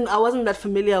 Like I wasn't that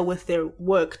familiar with their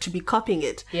work to be copying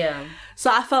it. Yeah. So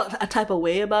I felt a type of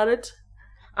way about it.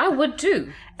 I would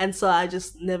too. And so I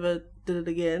just never did it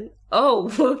again. Oh,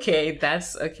 okay.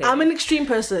 That's okay. I'm an extreme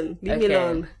person. Leave me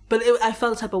alone. But I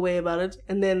felt a type of way about it.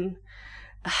 And then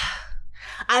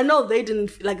I know they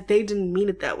didn't mean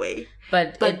it that way.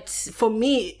 But for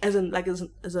me, as an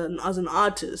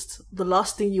artist, the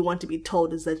last thing you want to be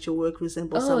told is that your work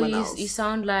resembles someone else. You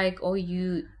sound like,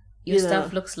 your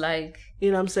stuff looks like.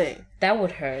 You know what I'm saying? That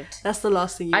would hurt. That's the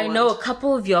last thing you want. I know a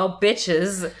couple of y'all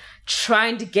bitches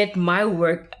trying to get my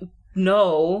work.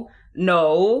 No,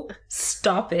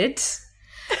 stop it.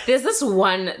 There's a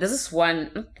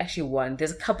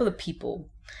couple of people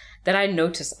that I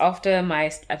noticed after I'm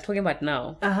talking about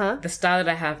now, the style that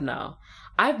I have now.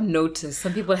 I've noticed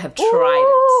some people have tried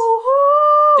it.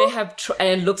 They have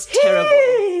and it looks terrible.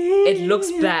 It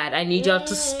looks bad. I need y'all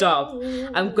to stop.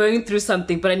 I'm going through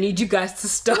something, but I need you guys to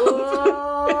stop.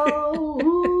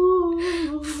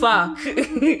 Fuck.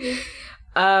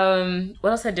 What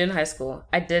else I did in high school?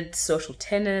 I did social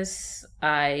tennis.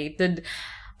 I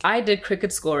did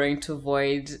cricket scoring to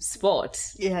avoid sport.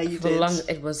 Yeah, you did.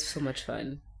 It was so much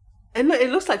fun. And it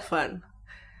looks like fun.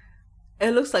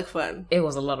 It looks like fun. It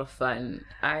was a lot of fun.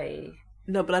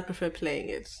 No, but I prefer playing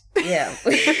it. Yeah.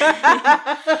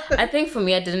 I think for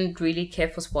me, I didn't really care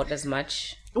for sport as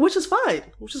much. Which is fine.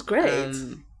 Which is great.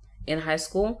 In high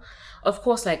school. Of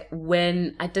course, like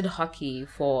when I did hockey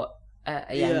for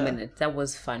a young minute, that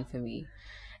was fun for me.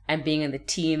 And being in the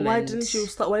team. Why didn't you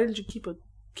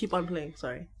keep on playing?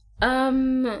 Sorry.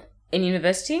 In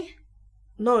university?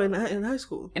 No, in high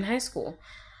school. In high school.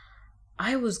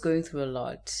 I was going through a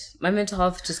lot. My mental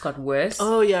health just got worse.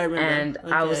 Oh, yeah, I remember.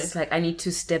 And I was just like, I need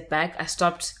to step back. I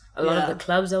stopped a lot of the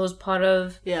clubs I was part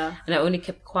of. Yeah. And I only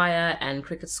kept choir and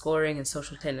cricket scoring and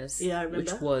social tennis. Yeah, I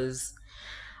remember. Which was...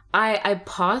 I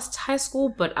passed high school,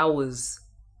 but I was...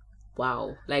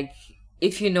 Wow. Like,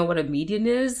 if you know what a median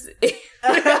is...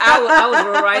 I was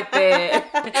right there.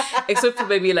 Except for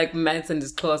maybe like maths and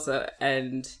closer.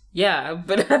 And yeah,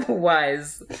 but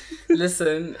otherwise,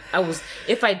 listen,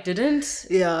 if I didn't...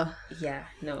 Yeah,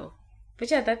 no. But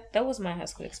yeah, that was my high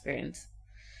school experience.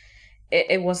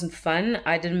 It wasn't fun.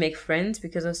 I didn't make friends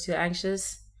because I was too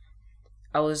anxious.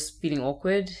 I was feeling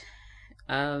awkward.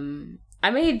 I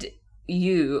made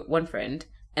one friend,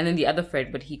 and then the other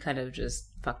friend, but he kind of just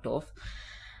fucked off.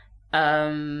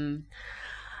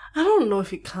 I don't know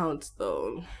if it counts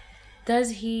though.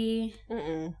 Does he?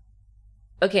 Mm-mm.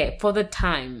 Okay, for the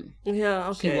time. Yeah,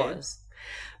 okay. He was.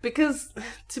 Because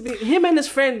him and his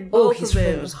friend, both his of them.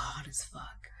 friend was hard as fuck.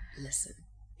 Listen.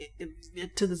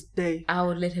 to this day. I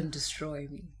would let him destroy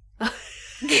me.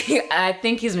 I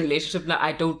think his relationship now,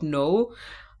 I don't know.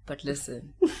 But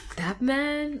listen, that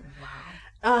man,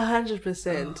 wow.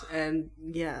 100%. And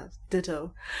yeah,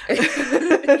 ditto.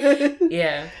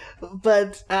 Yeah.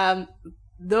 But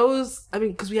those, I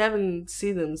mean, because we haven't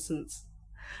seen them since.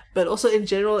 But also in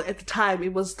general, at the time,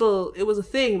 it was a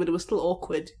thing, but it was still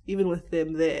awkward, even with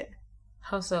them there.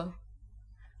 How so?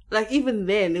 Like, even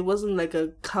then, it wasn't like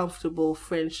a comfortable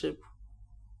friendship.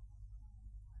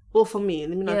 Well, for me,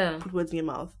 let me not put words in your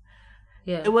mouth.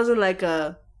 Yeah. It wasn't like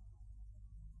a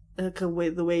way,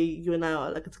 the way you and I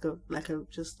are, like, it's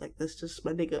just like this, just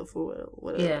my nigga for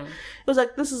whatever. Yeah. It was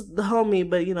like, this is the homie,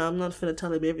 but, you know, I'm not finna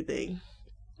tell him everything.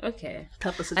 Okay.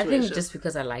 Type of situation. I think just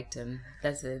because I liked him,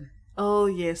 that's it. Oh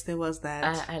yes, there was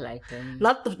that. I liked him.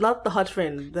 Not the hot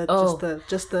friend.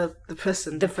 Just the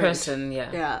person. The person,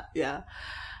 yeah. Yeah.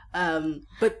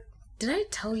 But did I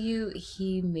tell you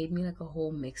he made me like a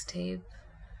whole mixtape?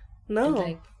 No. And,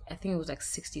 like, I think it was like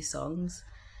 60 songs.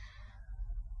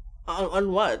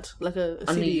 On what? Like a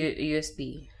on CD? the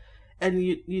USB. And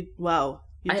you wow.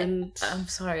 You didn't. I'm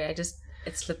sorry.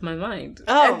 It slipped my mind.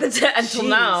 Oh, until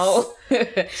now.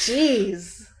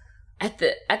 Jeez. At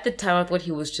the time, I thought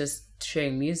he was just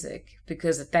sharing music,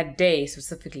 because that day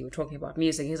specifically we're talking about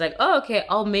music. He's like, "Oh, okay,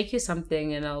 I'll make you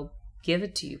something and I'll give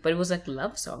it to you," but it was like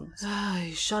love songs.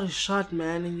 You shot a shot,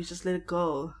 man, and you just let it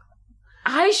go.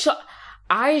 I shot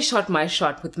my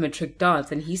shot with Metric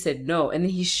Dance, and he said no. And then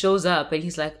he shows up and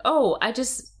he's like, "Oh, I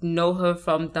just know her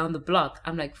from down the block."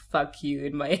 I'm like, "Fuck you,"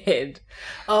 in my head.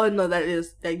 Oh no,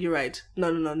 you're right. No,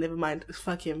 never mind.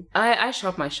 Fuck him. I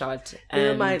shot my shot.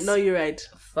 Never mind. No, you're right.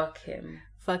 Fuck him.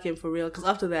 Fuck him for real. Because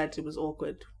after that, it was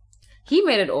awkward. He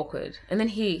made it awkward, and then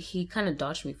he kind of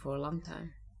dodged me for a long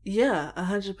time. Yeah,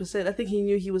 100%. I think he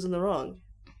knew he was in the wrong,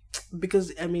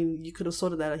 because I mean, you could have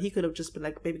sorted that out. He could have just been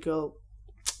like, "Baby girl,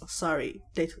 sorry,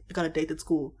 I got a date at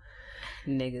school."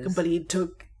 Niggas. But he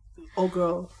took old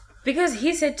girl. Because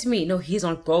he said to me, no, he's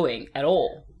not going at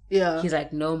all. Yeah. He's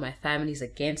like, "No, my family's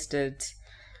against it.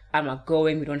 I'm not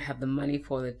going. We don't have the money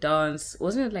for the dance."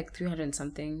 Wasn't it like 300 and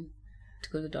something to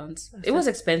go to the dance? It was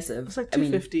expensive. It's like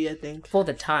 250, I think. For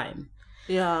the time.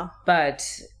 Yeah. But...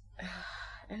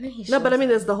 And then he but I mean,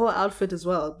 there's the whole outfit as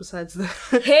well, besides the...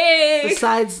 Hey!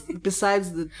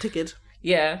 besides the ticket.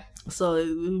 Yeah. So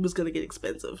it was going to get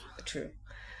expensive. True.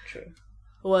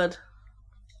 What?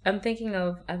 I'm thinking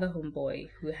of other homeboy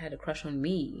who had a crush on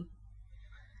me.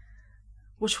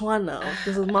 Which one now?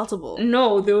 There's multiple.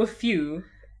 No, there were few.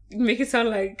 You make it sound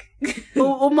like...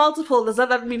 or multiple. Does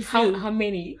that mean few? How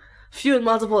many? Few and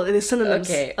multiple. It is synonyms.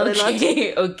 Okay.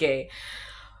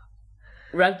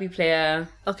 Rugby player.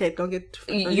 Okay, don't get...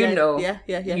 You know. Yeah.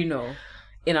 You know.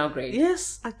 In our grade.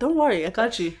 Yes. Don't worry. I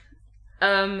got you.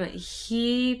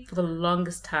 He, for the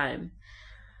longest time,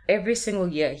 every single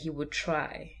year he would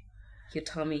try. He'd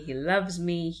tell me he loves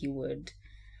me. He would...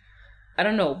 I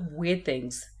don't know. Weird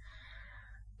things.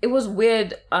 It was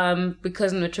weird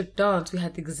because in the Trick Dance we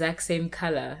had the exact same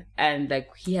color, and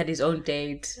like he had his own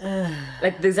date,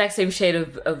 like the exact same shade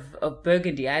of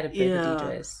burgundy. I had a burgundy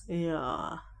dress.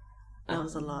 Yeah, that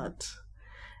was a lot.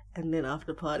 And then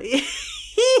after party.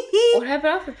 What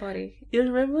happened after party? You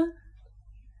don't remember?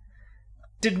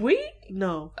 Did we?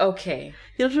 No. Okay.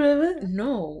 You don't remember?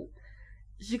 No.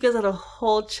 You guys had a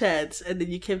whole chat, and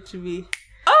then you came to me.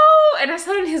 Oh, and I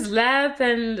sat on his lap,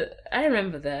 and I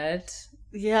remember that.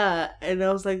 Yeah, and I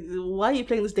was like, "Why are you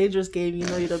playing this dangerous game? You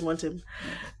know you don't want him."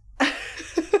 I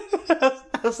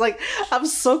was like, I'm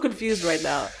so confused right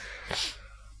now.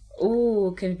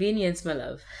 Ooh, convenience, my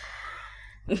love.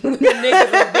 When niggas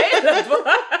available.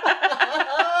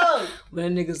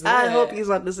 When niggas there. I hope he's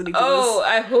not listening to this. Oh,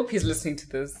 I hope he's listening to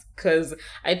this, because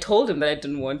I told him that I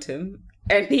didn't want him,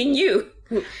 and he knew.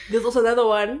 There's also another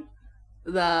one,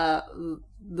 the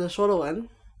shorter one.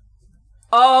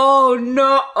 Oh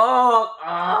no!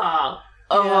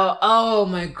 Oh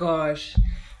my gosh!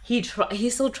 He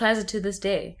still tries it to this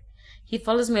day. He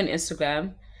follows me on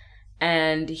Instagram,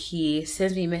 and he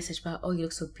sends me a message about, "Oh, you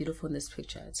look so beautiful in this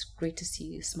picture. It's great to see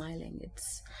you smiling."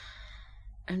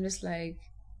 I'm just like,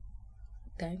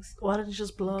 thanks. Why don't you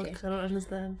just block? Okay. I don't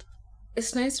understand.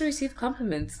 It's nice to receive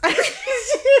compliments.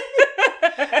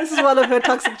 This is one of her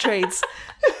toxic traits.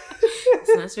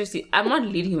 It's nice to receive. I'm not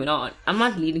leading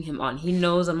him on. He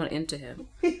knows I'm not into him.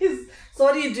 So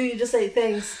what do? You just say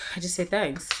thanks? I just say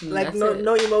thanks. Like no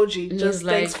emoji. Just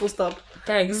like, thanks, full stop.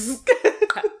 Thanks.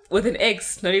 With an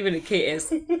X, not even a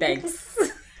KS. Thanks.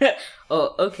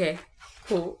 Oh, okay.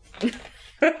 Cool.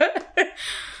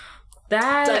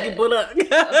 Tabura.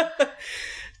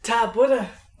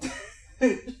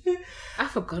 I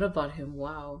forgot about him.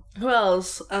 Wow. Who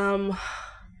else?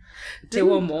 There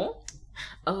were more?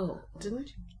 Oh. Didn't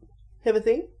you have a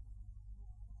thing?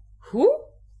 Who?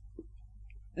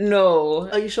 No.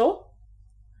 Are you sure?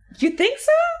 You think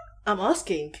so? I'm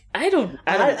asking. I don't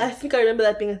I think I remember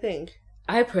that being a thing.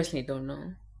 I personally don't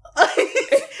know.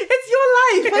 It's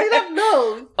your life. I don't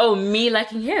know. Oh, me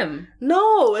liking him?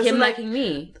 No. Him liking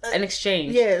me? An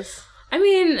exchange? Yes. I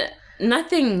mean,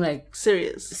 nothing like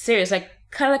serious. Like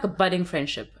kind of like a budding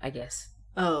friendship, I guess.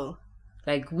 Oh.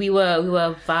 Like we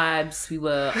were vibes. We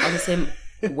were on the same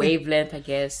wavelength, I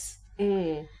guess.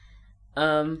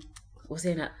 Was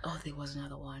there there was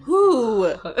another one. Who?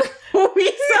 We sound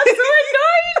so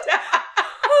annoyed.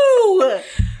 Who?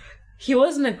 He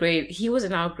was in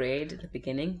our grade at the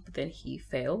beginning, but then he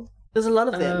failed. There's a lot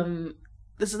of them.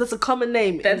 That's a common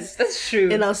name. That's true.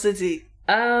 In our city.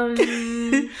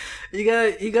 You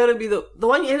gotta be the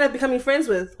one you ended up becoming friends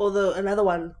with, or another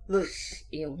one.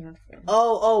 Yeah, we're not friends.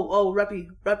 Oh,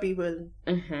 Rappy with.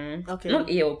 Okay. Not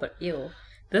Eo, but Eo.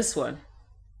 This one.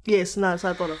 Yes, no,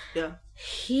 so I thought of, yeah.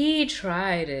 He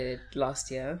tried it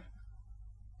last year.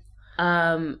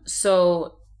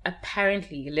 So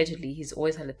apparently, allegedly, he's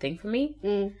always had a thing for me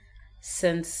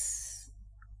since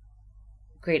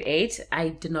grade 8. I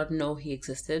did not know he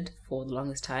existed for the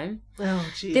longest time. Oh,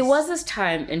 jeez. There was this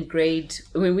time in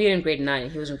when we were in grade 9,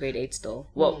 he was in grade 8 still.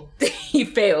 Well, he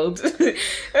failed.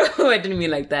 I didn't mean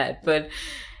like that, but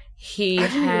I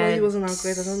didn't know he was in our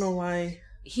grade. I don't know why.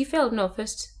 He failed. No,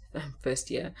 first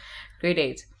year, grade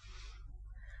 8.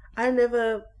 I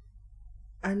don't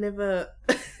remember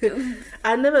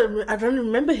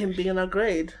him being in our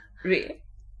grade. Really?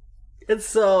 And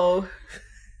so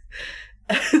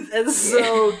that's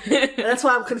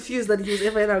why I'm confused that he was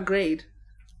ever in our grade.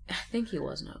 I think he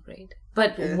was in our grade,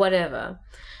 but whatever.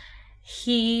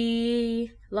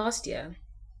 Last year,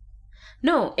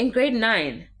 no, in grade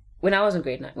 9, when I was in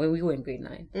grade 9, when we were in grade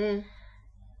 9,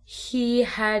 he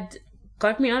had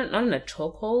got me not in a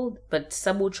chokehold, but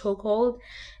sub chokehold,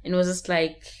 and was just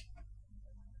like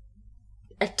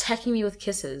attacking me with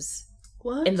kisses.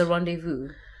 What? In the rendezvous.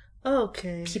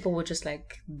 Okay. People were just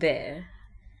like there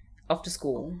after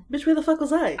school. Bitch, where the fuck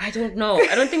was I? I don't know.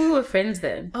 I don't think we were friends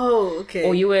then. Oh, okay.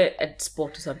 Or you were at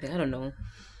sport or something. I don't know.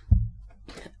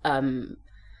 And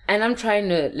I'm trying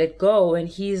to let go, and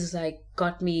he's like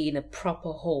got me in a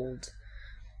proper hold.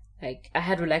 Like, I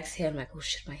had relaxed hair. I'm like, oh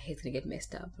shit, my hair's gonna get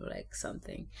messed up or like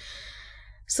something.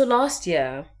 So last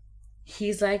year,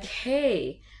 he's like,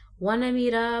 hey, wanna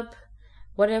meet up?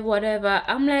 Whatever.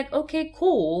 I'm like, okay,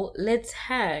 cool. Let's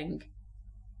hang.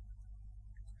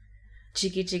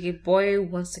 Cheeky boy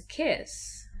wants to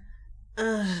kiss.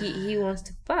 He wants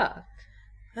to fuck.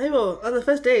 Hey, well, on the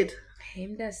first date.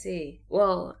 Him that say.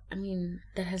 Well, I mean,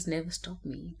 that has never stopped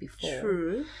me before.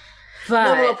 True.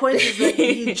 But no, my point is that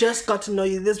he just got to know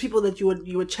you. There's people that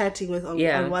you were chatting with on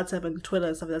WhatsApp and Twitter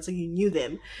and stuff like that, so you knew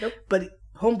them. Nope. But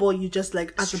homeboy, you just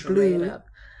like out the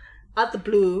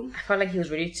blue. I felt like he was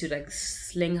ready to like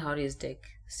sling out his dick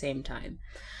same time.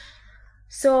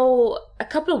 So a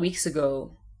couple of weeks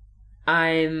ago,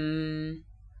 then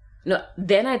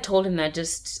I told him that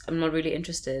I'm not really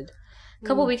interested. A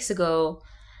couple of weeks ago,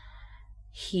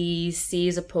 he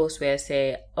sees a post where I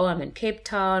say, oh, I'm in Cape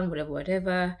Town,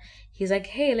 whatever. He's like,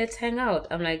 hey, let's hang out.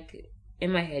 I'm like,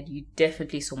 in my head, you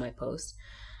definitely saw my post.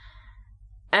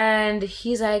 And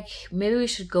he's like, maybe we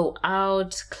should go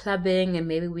out clubbing and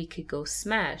maybe we could go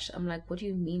smash. I'm like, what do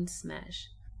you mean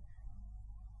smash?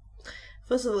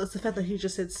 First of all, it's the fact that he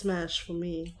just said smash for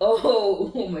me.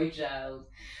 Oh my child.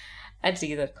 I had to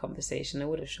get that conversation. I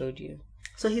would have showed you.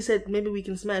 So he said, maybe we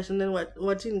can smash. And then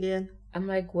what again? I'm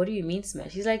like, what do you mean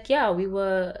smash? He's like, yeah, we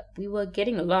were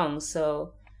getting along.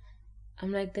 So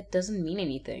I'm like, that doesn't mean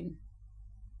anything.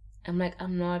 I'm like,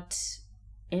 I'm not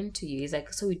into you. He's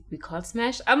like, so we can't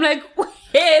smash? I'm like,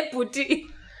 hey, putty.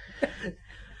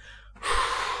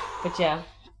 But yeah,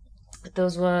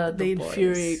 those were they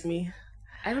infuriate me.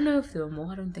 I don't know if there were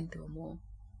more. I don't think there were more.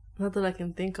 Not that I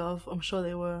can think of. I'm sure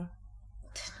they were.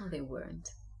 No, they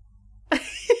weren't.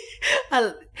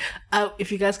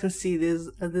 If you guys can see, there's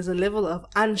a level of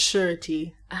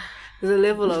unsurety. There's a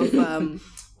level of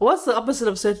what's the opposite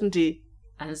of certainty?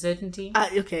 Uncertainty.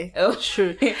 Okay. Oh,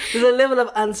 true. There's a level of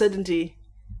uncertainty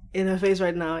in her face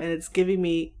right now, and it's giving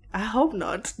me. I hope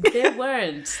not. They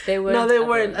weren't. They weren't. No, they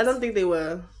weren't. I don't think they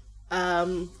were.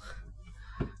 I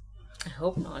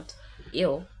hope not.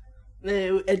 Ew.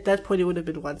 At that point, it would have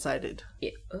been one-sided.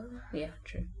 Yeah. Oh, yeah,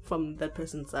 true. From that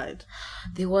person's side.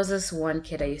 There was this one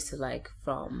kid I used to like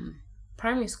from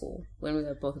primary school, when we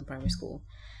were both in primary school.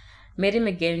 Met him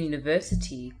again in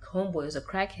university. Homeboy is a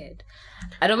crackhead.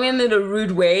 I don't mean in a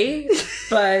rude way,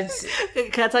 but...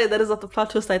 Can I tell you, that is not the plot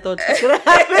twist I thought was going to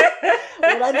happen.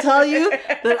 When I tell you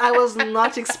that I was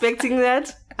not expecting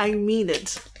that, I mean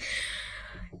it.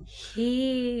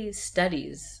 He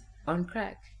studies on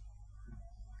crack.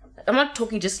 I'm not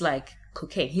talking just like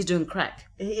cocaine. He's doing crack.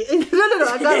 No,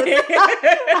 I got it.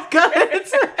 I got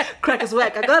it. Crack is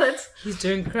whack. I got it. He's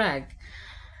doing crack.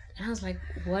 And I was like,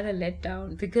 what a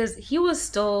letdown. Because he was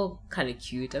still kind of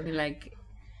cute. I mean, like,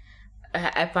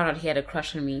 I found out he had a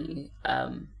crush on me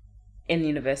in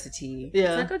university.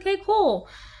 Yeah. It's like, okay, cool.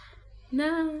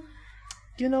 No.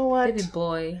 You know what? Baby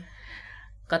boy.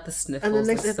 Got the sniffles. And the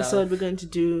next and episode, stuff. we're going to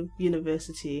do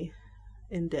university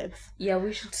in depth. Yeah,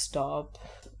 we should stop.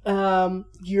 Okay,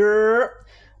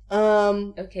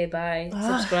 bye.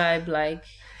 Subscribe, like.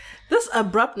 This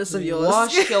abruptness of yours.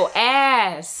 Wash your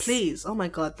ass. Please. Oh my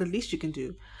God. The least you can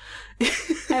do.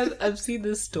 I've seen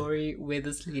this story where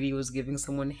this lady was giving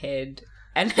someone head,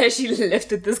 and as she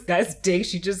lifted this guy's dick,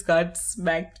 she just got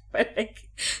smacked by like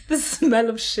the smell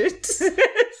of shit.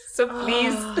 So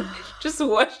please, just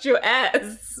wash your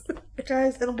ass,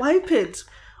 guys, and wipe it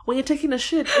when you're taking a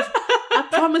shit. I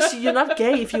promise you, you're not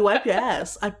gay if you wipe your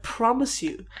ass. I promise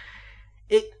you.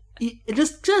 It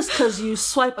just because you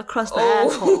swipe across the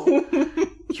asshole,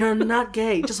 you're not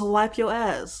gay. Just wipe your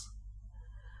ass.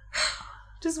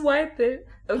 Just wipe it.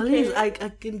 Okay. Please, I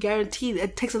can guarantee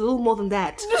it takes a little more than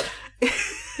that.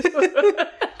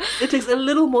 It takes a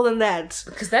little more than that.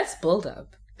 Because that's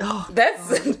build-up. Oh,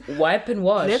 that's wipe and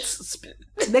wash.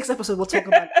 Next episode we'll talk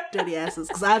about dirty asses,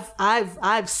 because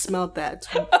I've smelled that.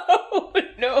 Oh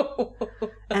no!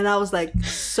 And I was like,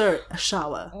 sir, a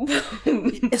shower.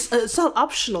 It's not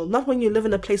optional. Not when you live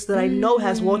in a place that I know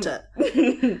has water.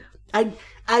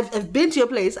 I've been to your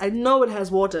place. I know it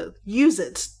has water. Use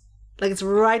it. Like, it's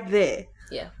right there.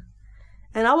 Yeah.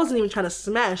 And I wasn't even trying to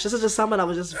smash. This is just someone I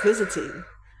was just visiting.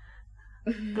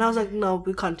 And I was like, no,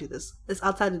 we can't do this. It's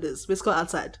outside it is. Let's go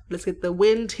outside. Let's get the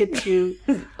wind hit you.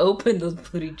 Open those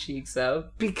pretty cheeks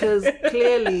up. Because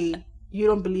clearly you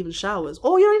don't believe in showers.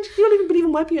 Or you don't even believe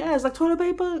in wiping your ass. Like toilet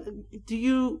paper? Do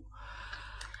you...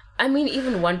 I mean,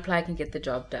 even one ply can get the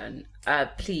job done.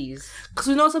 Please. Because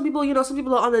some people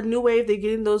are on the new wave. They're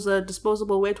getting those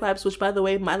disposable wet wipes, which, by the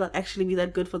way, might not actually be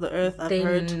that good for the earth. I've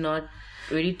heard. They're not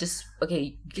really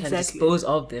you can dispose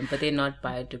of them, but they're not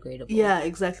biodegradable. Yeah,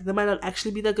 exactly. They might not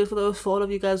actually be that good for the earth. For all of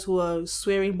you guys who are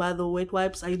swearing by the wet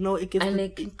wipes, I know it gives... And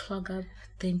it can clog up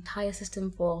the entire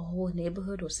system for a whole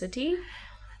neighborhood or city.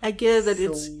 I get that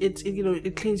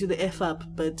it cleans you the F up,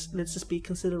 but let's just be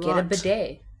considerate. Get a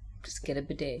bidet. Just get a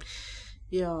bidet.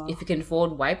 Yeah. If you can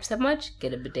afford wipes that much,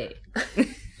 get a bidet.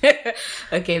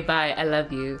 Okay, bye. I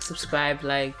love you. Subscribe,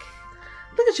 like.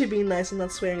 Look at you being nice and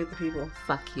not swearing at the people.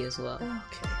 Fuck you as well.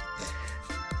 Okay.